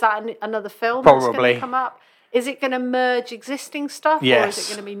is that another film that's going Probably. to come up? Is it going to merge existing stuff, or Yes. is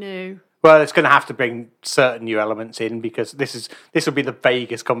it going to be new? Well, it's going to have to bring certain new elements in because this will be the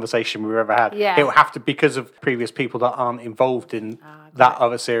vaguest conversation we've ever had. Yeah. It will have to, because of previous people that aren't involved in that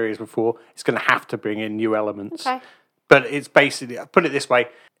other series before, it's going to have to bring in new elements. Okay. But it's basically, put it this way,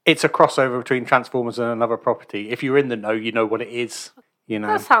 it's a crossover between Transformers and another property. If you're in the know, you know what it is.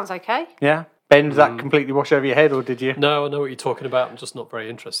 That sounds okay. Yeah. Ben, did that completely wash over your head, or did you? No, I know what you're talking about. I'm just not very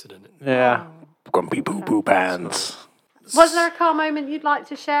interested in it. Yeah. Grumpy boo pants. Was there a car moment you'd like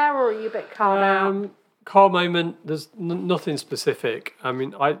to share, or are you a bit calmed out? Car moment, there's nothing specific. I mean,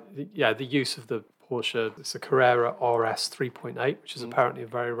 the use of the Porsche, it's a Carrera RS 3.8, which is apparently a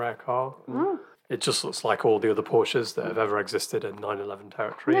very rare car. It just looks like all the other Porsches that have ever existed in 911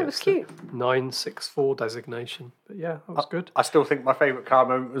 territory. Yeah, it was cute. 964 designation. But yeah, that was good. I still think my favourite car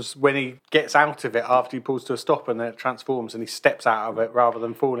moment was when he gets out of it after he pulls to a stop and then it transforms and he steps out of it rather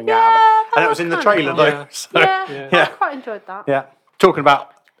than falling out of it. And it was in the trailer though. Yeah. So, I quite enjoyed that. yeah. Talking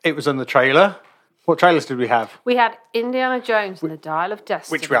about it was in the trailer. What trailers did we have? We had Indiana Jones and the Dial of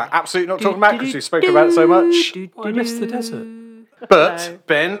Destiny. Which we are absolutely not talking about because we spoke about it so much. I missed the desert. But,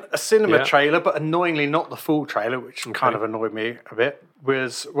 Ben, a cinema Yeah. trailer, but annoyingly not the full trailer, which kind of annoyed me a bit,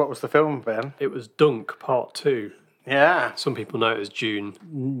 what was the film, Ben? It was Dunk Part 2. Yeah. Some people know it as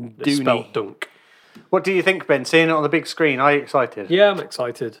June. It's Dooney. spelled Dunk. What do you think, Ben? Seeing it on the big screen, are you excited? Yeah, I'm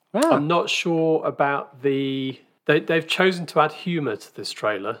excited. Ah. I'm not sure about they've chosen to add humour to this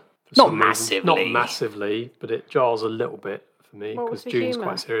trailer. for Not some reason. massively. Not massively, but it jars a little bit for me What was because the June's humour?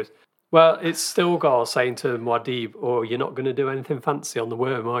 quite serious. Well, it's still Gar saying to Muad'Dib, "Oh, you're not going to do anything fancy on the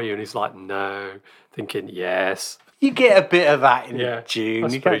worm, are you?" And he's like, "No," thinking, "Yes." You get a bit of that in Yeah, June. I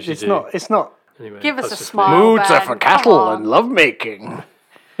You suppose get, you it's do. not. It's not. Anyway, Give us that's a just smile. me. Moods are Ben, for come cattle on. and lovemaking.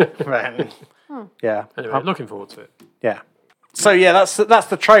 Ben. Yeah. Anyway, looking forward to it. Yeah. So yeah, that's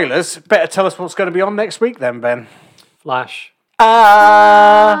the trailers. Better tell us what's going to be on next week, then, Ben. Flash.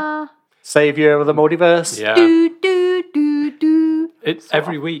 Savior of the multiverse. Yeah. Do, do, do, do.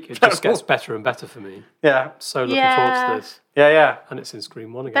 Every week it just gets better and better for me. Yeah. So looking forward to this. Yeah. And it's in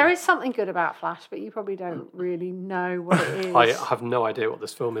Screen 1 again. There is something good about Flash, but you probably don't really know what it is. I have no idea what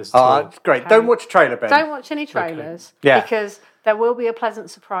this film is at Oh, all. that's great. Don't watch a trailer, Ben. Don't watch any trailers Yeah. because there will be a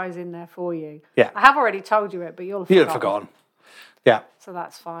pleasant surprise in there for you. Yeah. I have already told you it, but you'll have You've forgotten. forgotten. Yeah. So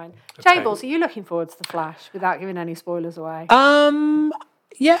that's fine. Okay. Jables, are you looking forward to The Flash without giving any spoilers away?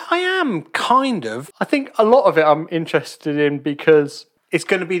 Yeah, I am kind of. I think a lot of it I'm interested in because it's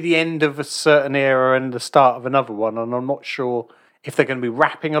going to be the end of a certain era and the start of another one, and I'm not sure if they're going to be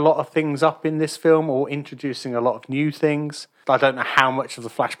wrapping a lot of things up in this film or introducing a lot of new things. I don't know how much of the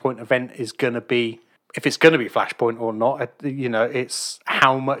Flashpoint event is going to be, if it's going to be Flashpoint or not. It's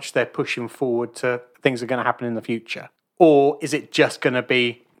how much they're pushing forward to things are going to happen in the future. Or is it just going to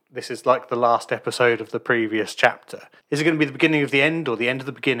be, this is like the last episode of the previous chapter? Is it going to be the beginning of the end or the end of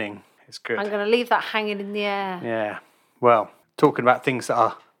the beginning? It's good. I'm going to leave that hanging in the air. Yeah. Well, talking about things that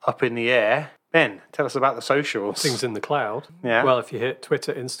are up in the air, Ben, tell us about the socials. Things in the cloud. Yeah. Well, if you hit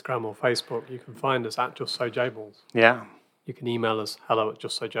Twitter, Instagram or Facebook, you can find us at Just So Jables. Yeah. You can email us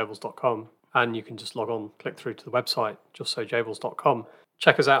hello@justsojables.com, and you can just log on, click through to the website, justsojables.com.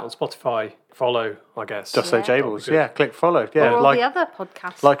 Check us out on Spotify. Follow, I guess. Just So Jables. Yeah, click follow. Yeah, Or all the other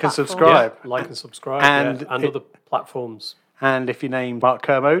podcasts. like and subscribe. Yeah, like and subscribe. And and other platforms. And if you name Mark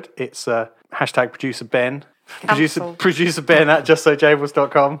Kermode, it's hashtag producer Ben. Cancelled. Producer Ben at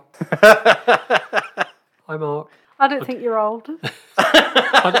justsojables.com. Hi, Mark. I don't think you're old.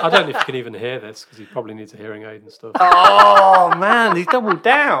 I don't know if you can even hear this because he probably needs a hearing aid and stuff. Oh, man, he's doubled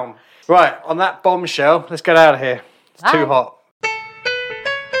down. Right, on that bombshell, let's get out of here. It's too hot.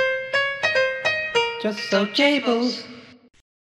 Just so Jables.